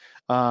on,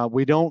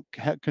 we don't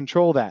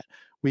control that.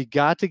 We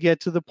got to get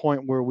to the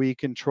point where we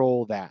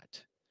control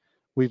that.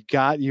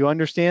 You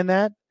understand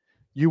that?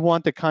 You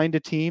want the kind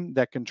of team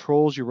that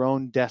controls your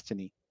own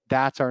destiny.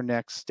 That's our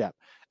next step.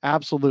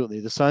 Absolutely.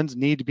 The Suns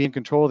need to be in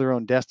control of their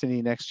own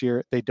destiny next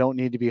year. They don't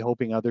need to be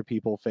hoping other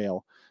people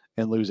fail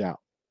and lose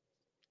out.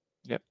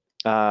 Yep.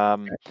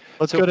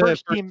 Let's go to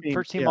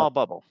first team all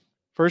bubble.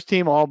 First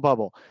team all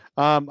bubble.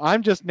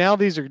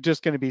 These are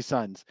just going to be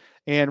Suns.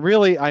 And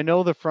really, I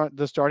know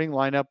the starting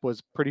lineup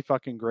was pretty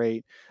fucking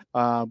great.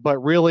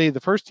 But really the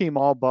first team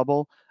all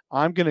bubble,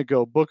 I'm going to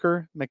go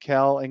Booker,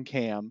 Mikal, and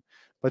Cam.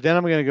 But then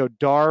I'm going to go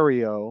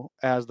Dario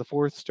as the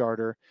fourth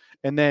starter,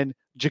 and then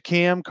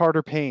Jacam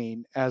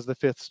Carter-Payne as the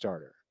fifth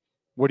starter.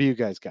 What do you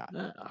guys got?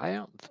 I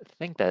don't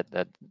think that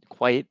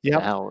quite.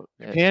 Yep. How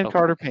Jacam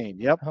Carter-Payne.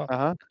 Yep.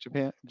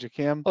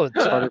 Jacam.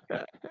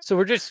 Carter-Payne. So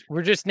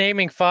we're just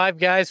naming five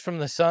guys from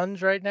the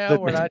Suns right now.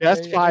 We're not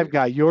best five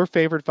guy. Your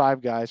favorite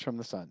five guys from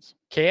the Suns.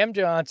 Cam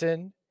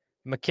Johnson,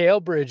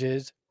 Mikal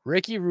Bridges,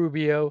 Ricky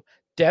Rubio,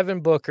 Devin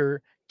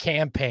Booker,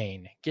 Cam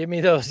Payne. Give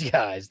me those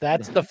guys.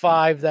 That's the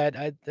five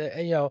that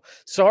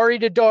sorry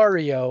to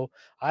Dario.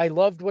 I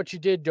loved what you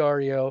did,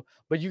 Dario,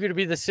 but you're going to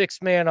be the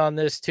sixth man on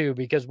this too,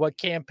 because what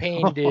Cam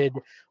Payne did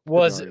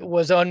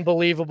was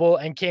unbelievable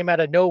and came out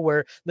of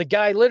nowhere. The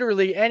guy,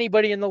 literally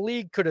anybody in the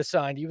league could have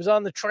signed. He was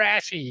on the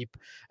trash heap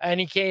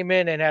and he came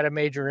in and had a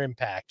major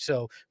impact.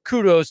 So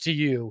kudos to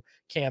you,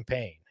 Cam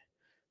Payne.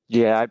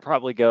 Yeah, I'd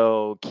probably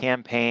go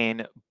Cam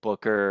Payne,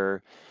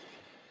 Booker,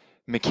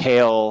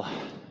 Mikal,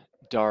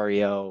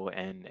 Dario,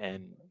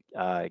 and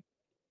I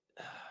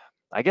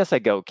guess I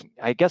go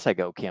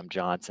Cam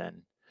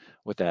Johnson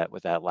with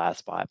that last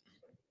spot.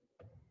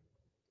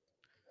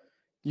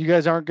 You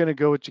guys aren't going to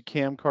go with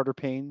Jacam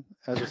Carter-Payne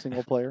as a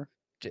single player?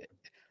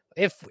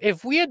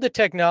 If we had the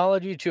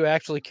technology to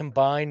actually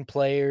combine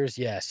players,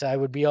 yes, I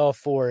would be all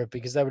for it,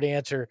 because that would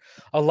answer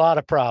a lot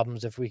of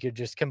problems if we could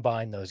just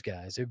combine those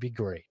guys. It would be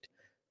great.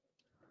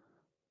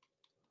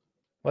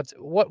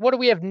 What do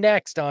we have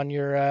next on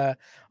your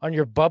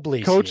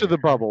bubbly coach here? Of the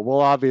bubble?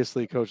 Well,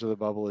 obviously, coach of the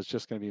bubble is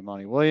just going to be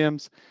Monty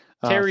Williams.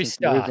 Terry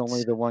Stotts.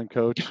 Only the one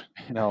coach.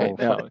 No.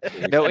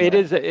 It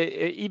is.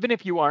 Even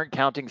if you aren't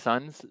counting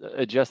Suns,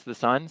 just the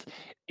Suns,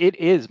 it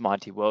is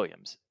Monty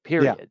Williams.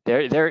 Period.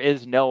 Yeah. There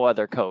is no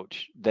other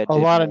coach that. A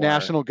lot of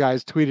national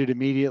guys tweeted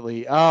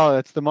immediately, "Oh,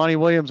 that's the Monty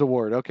Williams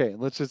Award." Okay,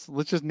 let's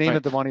just name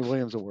it the Monty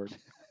Williams Award.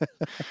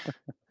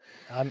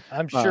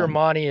 I'm sure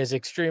Monty is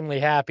extremely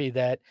happy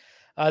that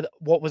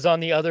what was on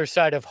the other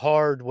side of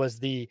hard was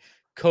the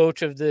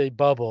coach of the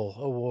bubble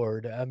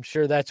award. I'm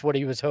sure that's what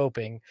he was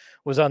hoping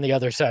was on the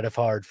other side of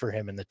hard for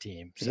him and the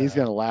team. So. He's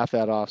going to laugh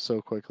that off so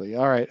quickly.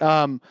 All right.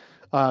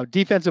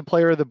 Defensive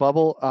player of the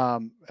bubble,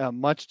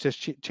 much to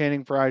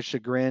Channing Frye's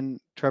chagrin,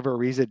 Trevor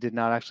Ariza did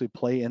not actually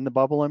play in the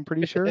bubble, I'm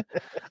pretty sure.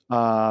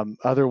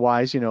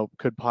 Otherwise,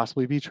 could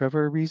possibly be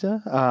Trevor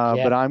Ariza.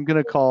 But I'm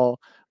going to call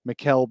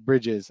Mikal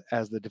Bridges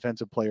as the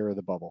defensive player of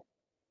the bubble.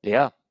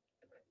 Yeah.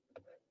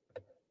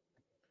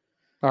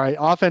 All right,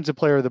 offensive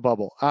player of the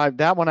bubble.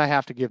 That one I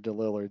have to give to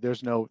Lillard.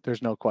 There's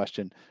no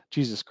question.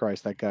 Jesus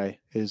Christ, that guy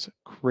is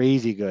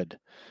crazy good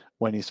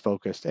when he's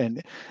focused.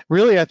 And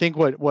really, I think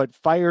what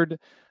fired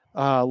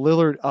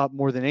Lillard up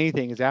more than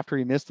anything is after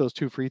he missed those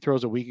 2 free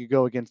throws a week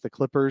ago against the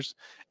Clippers,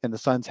 and the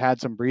Suns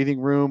had some breathing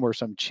room or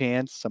some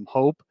chance, some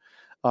hope.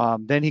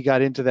 Then he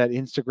got into that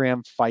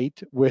Instagram fight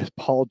with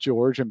Paul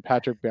George and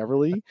Patrick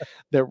Beverley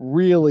that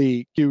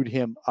really queued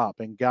him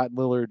up and got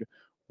Lillard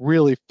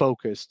really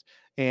focused.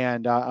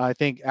 And I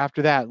think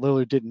after that,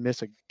 Lillard didn't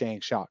miss a dang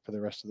shot for the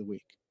rest of the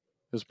week.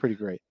 It was pretty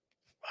great.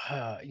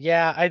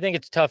 Yeah, I think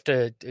it's tough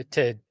to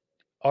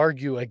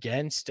argue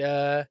against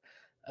Damian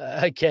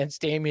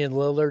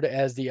Lillard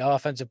as the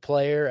offensive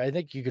player. I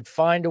think you could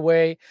find a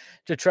way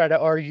to try to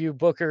argue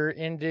Booker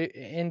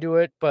into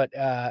it, but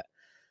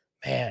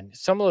man,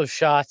 some of those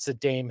shots that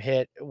Dame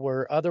hit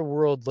were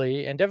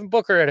otherworldly, and Devin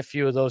Booker had a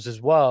few of those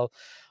as well.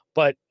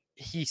 But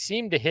he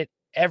seemed to hit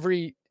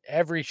every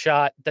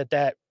shot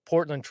that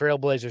Portland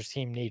Trailblazers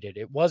team needed.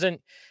 It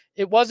wasn't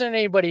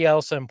anybody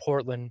else in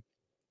Portland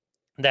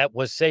that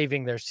was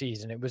saving their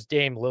season. It was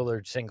Dame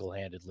Lillard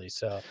single-handedly.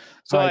 So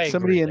right,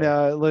 somebody in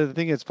the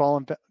thing is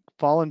Fallen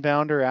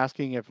Bounder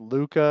asking if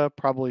Luka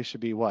probably should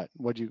be what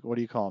do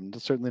you call him?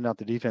 Certainly not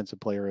the defensive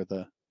player of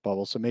the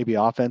bubble. So maybe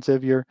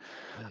offensive. You're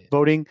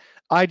voting.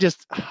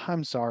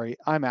 I'm sorry.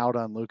 I'm out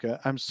on Luka.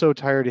 I'm so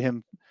tired of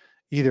him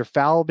either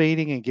foul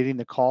baiting and getting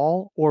the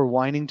call or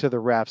whining to the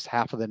refs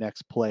half of the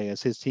next play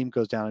as his team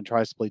goes down and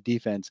tries to play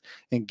defense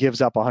and gives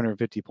up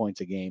 150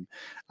 points a game.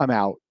 I'm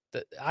out.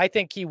 I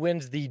think he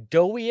wins the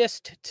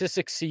doughiest to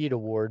succeed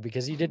award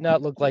because he did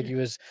not look like he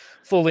was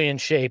fully in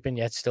shape and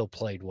yet still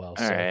played well.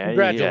 So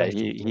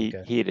congratulations.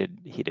 Yeah, he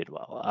did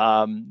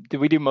well.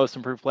 Did we do most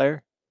improved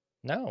player?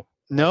 No,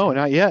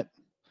 not yet.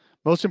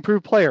 Most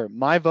improved player.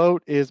 My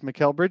vote is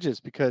Mikal Bridges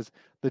because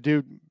the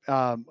dude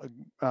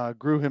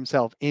grew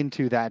himself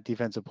into that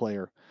defensive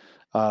player,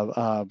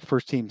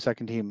 first team,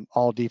 second team,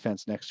 all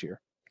defense next year.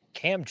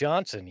 Cam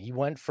Johnson. He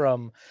went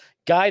from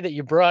guy that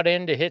you brought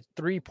in to hit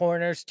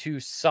 3-pointers to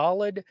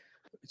solid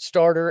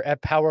starter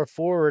at power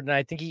forward. And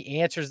I think he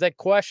answers that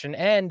question.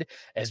 And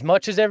as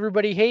much as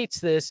everybody hates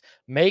this,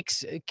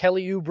 makes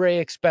Kelly Oubre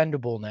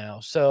expendable now.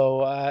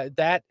 So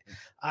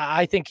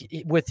I think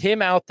with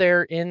him out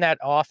there in that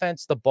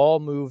offense, the ball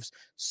moves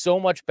so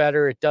much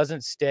better. It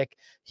doesn't stick.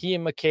 He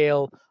and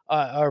Mikal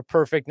are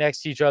perfect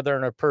next to each other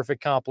and are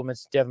perfect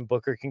compliments to Devin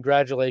Booker.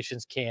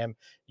 Congratulations, Cam.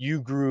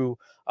 You grew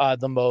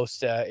the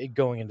most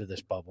going into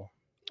this bubble.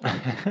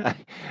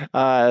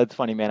 It's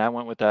funny, man. I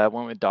went with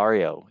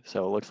Dario,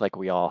 so it looks like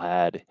we all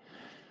had.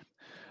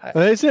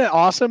 Isn't it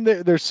awesome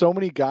that there's so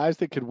many guys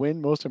that could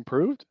win most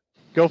improved?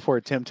 Go for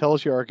it, Tim. Tell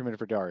us your argument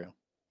for Dario.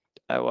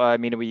 Well, I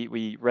mean,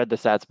 we read the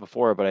stats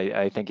before, but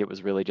I think it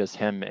was really just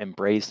him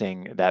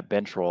embracing that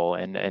bench role.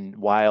 And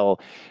while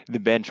the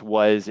bench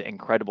was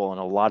incredible,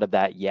 and a lot of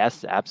that,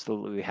 yes,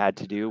 absolutely had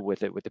to do with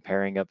the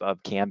pairing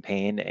of Cam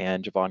Payne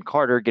and Javon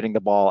Carter, getting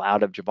the ball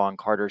out of Javon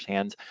Carter's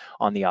hands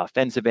on the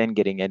offensive end,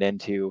 getting it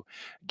into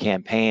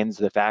Cam Payne's.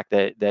 The fact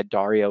that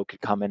Dario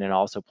could come in and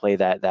also play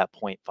that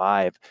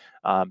 0.5,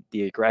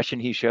 the aggression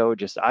he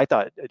showed, I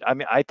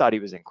thought he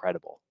was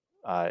incredible.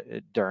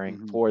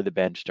 For the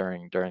bench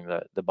during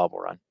the bubble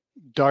run.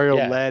 Dario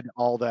led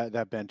all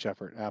that bench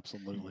effort.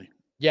 Absolutely.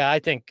 Yeah, I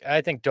think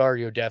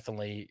Dario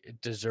definitely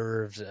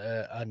deserves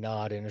a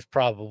nod and is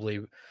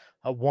probably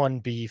a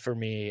 1B for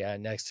me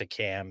next to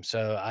Cam.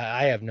 So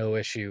I have no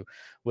issue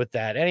with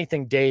that.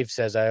 Anything Dave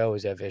says, I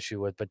always have issue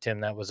with. But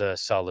Tim, that was a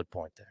solid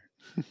point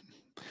there.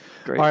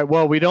 Great. All right.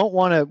 Well, we don't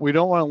want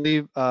to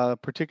leave a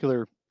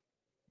particular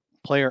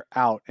player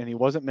out, and he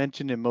wasn't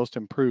mentioned in most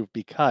improved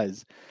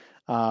because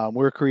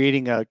we're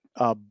creating a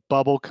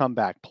bubble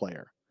comeback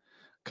player.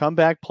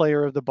 Comeback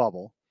player of the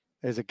bubble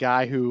is a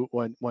guy who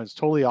was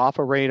totally off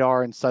a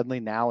radar and suddenly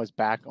now is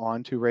back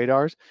onto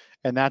radars,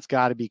 and that's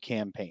got to be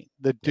Cam Payne.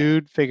 The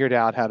dude figured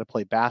out how to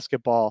play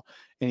basketball,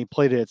 and he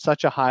played it at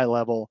such a high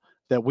level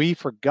that we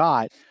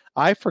forgot.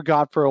 I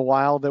forgot for a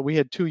while that we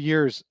had 2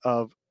 years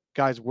of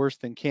guys worse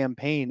than Cam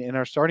Payne in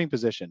our starting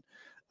position.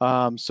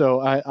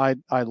 So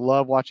I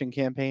love watching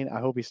Cam Payne. I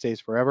hope he stays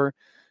forever.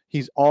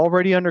 He's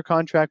already under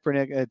contract for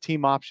a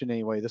team option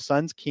anyway. The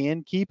Suns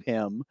can keep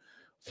him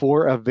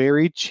for a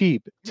very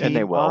cheap team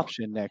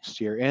option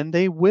next year, and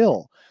they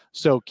will.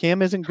 So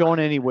Cam isn't going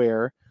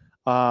anywhere.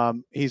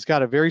 He's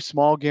got a very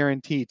small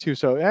guarantee too.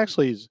 So it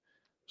actually is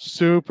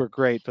super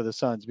great for the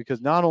Suns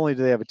because not only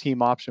do they have a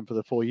team option for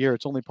the full year,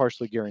 it's only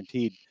partially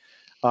guaranteed.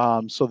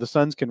 So the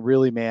Suns can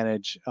really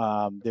manage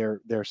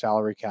their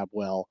salary cap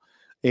well.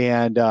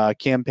 And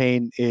Cam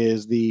Payne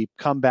is the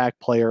comeback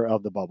player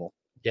of the bubble.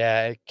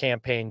 Yeah,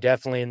 campaign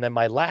definitely. And then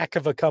my lack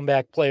of a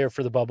comeback player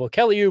for the bubble,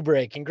 Kelly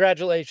Oubre.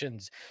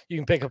 Congratulations. You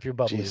can pick up your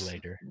bubbly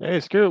later. Hey,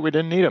 screw it. We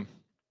didn't need him.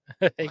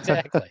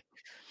 Exactly.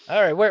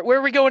 All right, where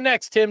are we going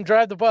next, Tim?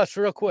 Drive the bus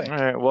real quick. All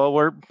right. Well,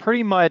 we're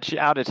pretty much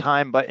out of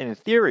time, but in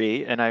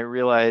theory, and I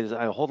realize,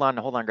 hold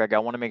on, Greg. I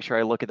want to make sure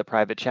I look at the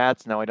private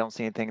chats. No, I don't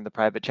see anything in the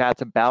private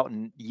chats about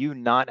you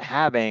not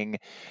having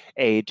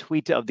a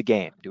tweet of the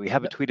game. Do we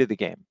have a tweet of the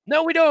game?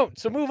 No, we don't.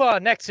 So move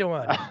on. Next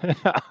one.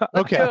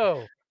 Okay.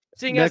 Go.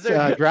 Next,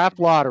 draft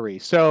lottery.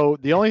 So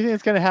the only thing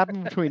that's going to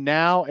happen between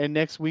now and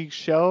next week's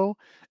show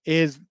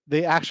is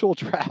the actual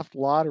draft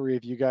lottery.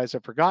 If you guys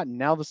have forgotten,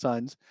 now the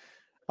Suns,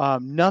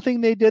 nothing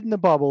they did in the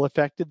bubble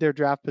affected their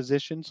draft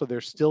position, so they're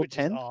still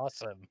 10th.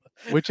 Awesome.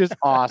 Which is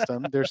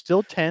awesome. They're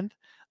still 10th.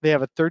 They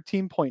have a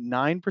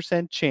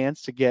 13.9%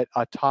 chance to get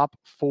a top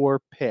 4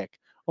 pick.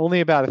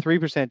 Only about a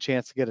 3%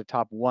 chance to get a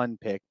top 1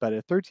 pick, but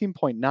a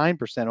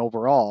 13.9%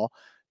 overall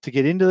to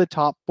get into the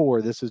top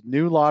 4. This is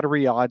new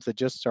lottery odds that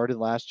just started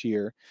last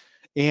year.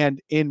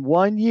 And in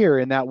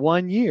that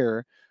 1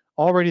 year,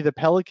 already the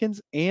Pelicans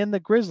and the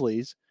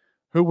Grizzlies,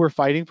 who were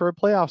fighting for a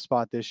playoff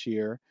spot this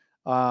year,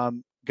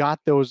 got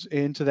those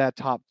into that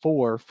top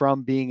 4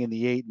 from being in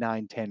the 8,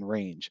 9, 10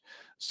 range.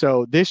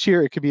 So this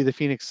year it could be the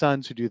Phoenix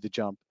Suns who do the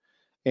jump,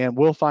 and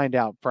we'll find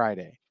out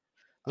Friday.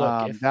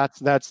 Look,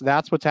 that's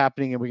what's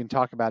happening, and we can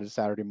talk about it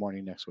Saturday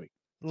morning next week.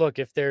 Look,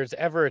 if there's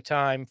ever a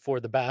time for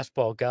the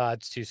basketball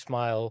gods to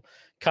smile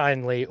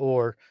kindly,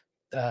 or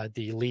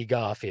the league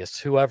office,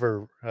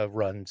 whoever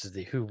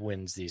who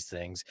wins these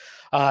things,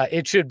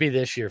 it should be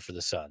this year for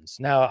the Suns.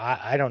 Now,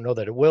 I don't know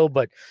that it will,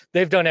 but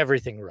they've done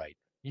everything right.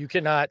 You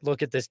cannot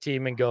look at this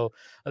team and go,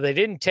 oh, they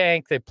didn't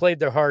tank. They played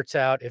their hearts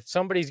out. If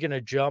somebody's going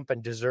to jump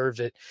and deserves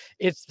it,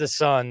 it's the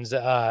Suns.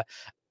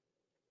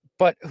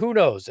 But who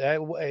knows?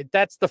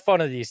 That's the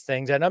fun of these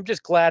things. And I'm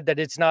just glad that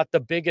it's not the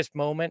biggest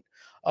moment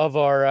of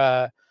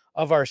our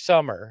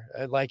summer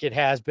like it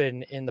has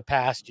been in the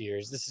past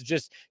years. This is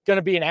just going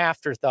to be an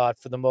afterthought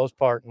for the most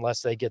part,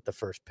 unless they get the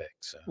first pick.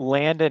 So.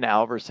 Landon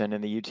Alverson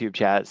in the YouTube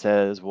chat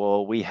says,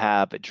 will we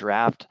have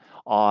draft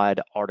odd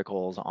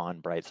articles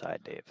on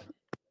Brightside, Dave?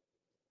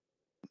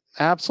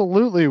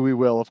 Absolutely, we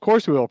will. Of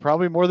course we will.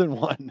 Probably more than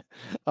one.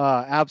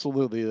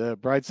 Absolutely. The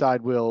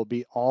Brightside will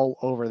be all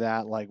over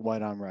that like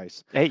white on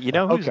rice. Hey, you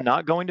know who's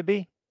not going to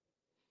be?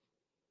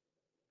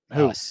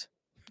 Who? Us.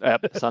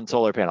 Sun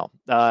Solar Panel.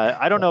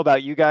 I don't know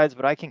about you guys,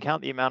 but I can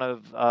count the amount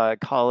of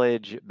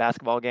college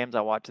basketball games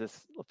I watched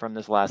from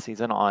this last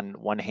season on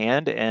one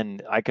hand,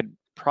 and I could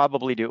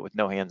probably do it with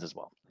no hands as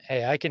well.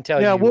 Hey, I can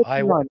tell you. We'll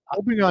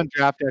bring on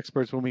draft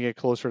experts when we get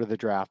closer to the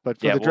draft. But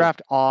for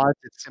draft odds,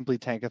 it's simply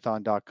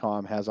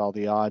tankathon.com has all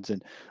the odds,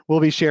 and we'll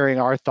be sharing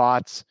our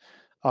thoughts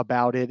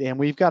about it. And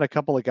we've got a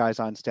couple of guys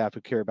on staff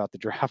who care about the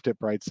draft at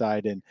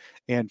Brightside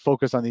and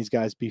focus on these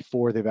guys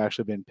before they've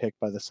actually been picked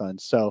by the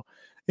Suns. So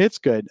it's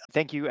good.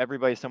 Thank you,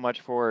 everybody, so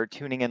much for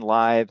tuning in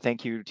live.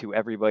 Thank you to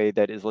everybody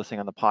that is listening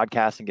on the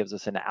podcast and gives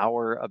us an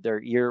hour of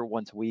their ear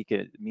once a week.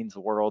 It means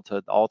the world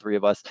to all three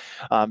of us.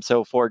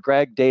 So for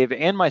Greg, Dave,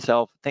 and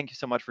myself, thank you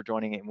so much for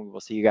joining, and we will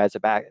see you guys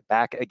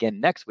back again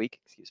next week,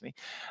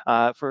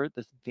 for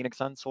the Phoenix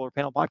Suns Solar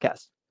Panel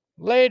Podcast.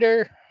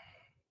 Later,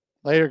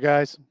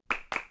 guys.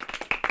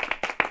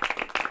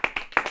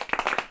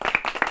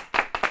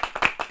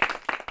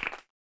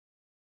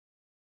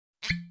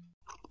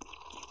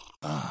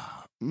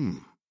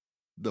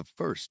 The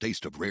first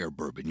taste of rare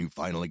bourbon you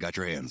finally got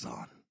your hands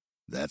on.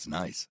 That's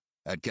nice.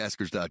 At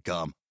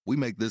Caskers.com, we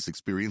make this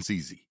experience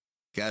easy.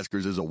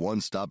 Caskers is a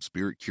one-stop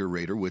spirit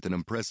curator with an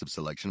impressive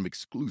selection of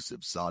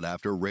exclusive,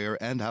 sought-after, rare,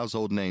 and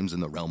household names in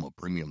the realm of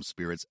premium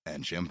spirits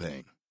and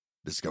champagne.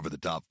 Discover the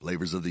top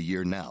flavors of the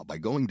year now by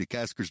going to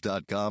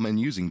Caskers.com and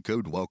using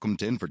code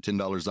WELCOME10 for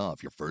 $10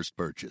 off your first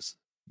purchase.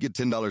 Get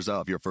 $10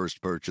 off your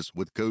first purchase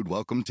with code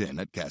WELCOME10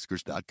 at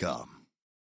Caskers.com.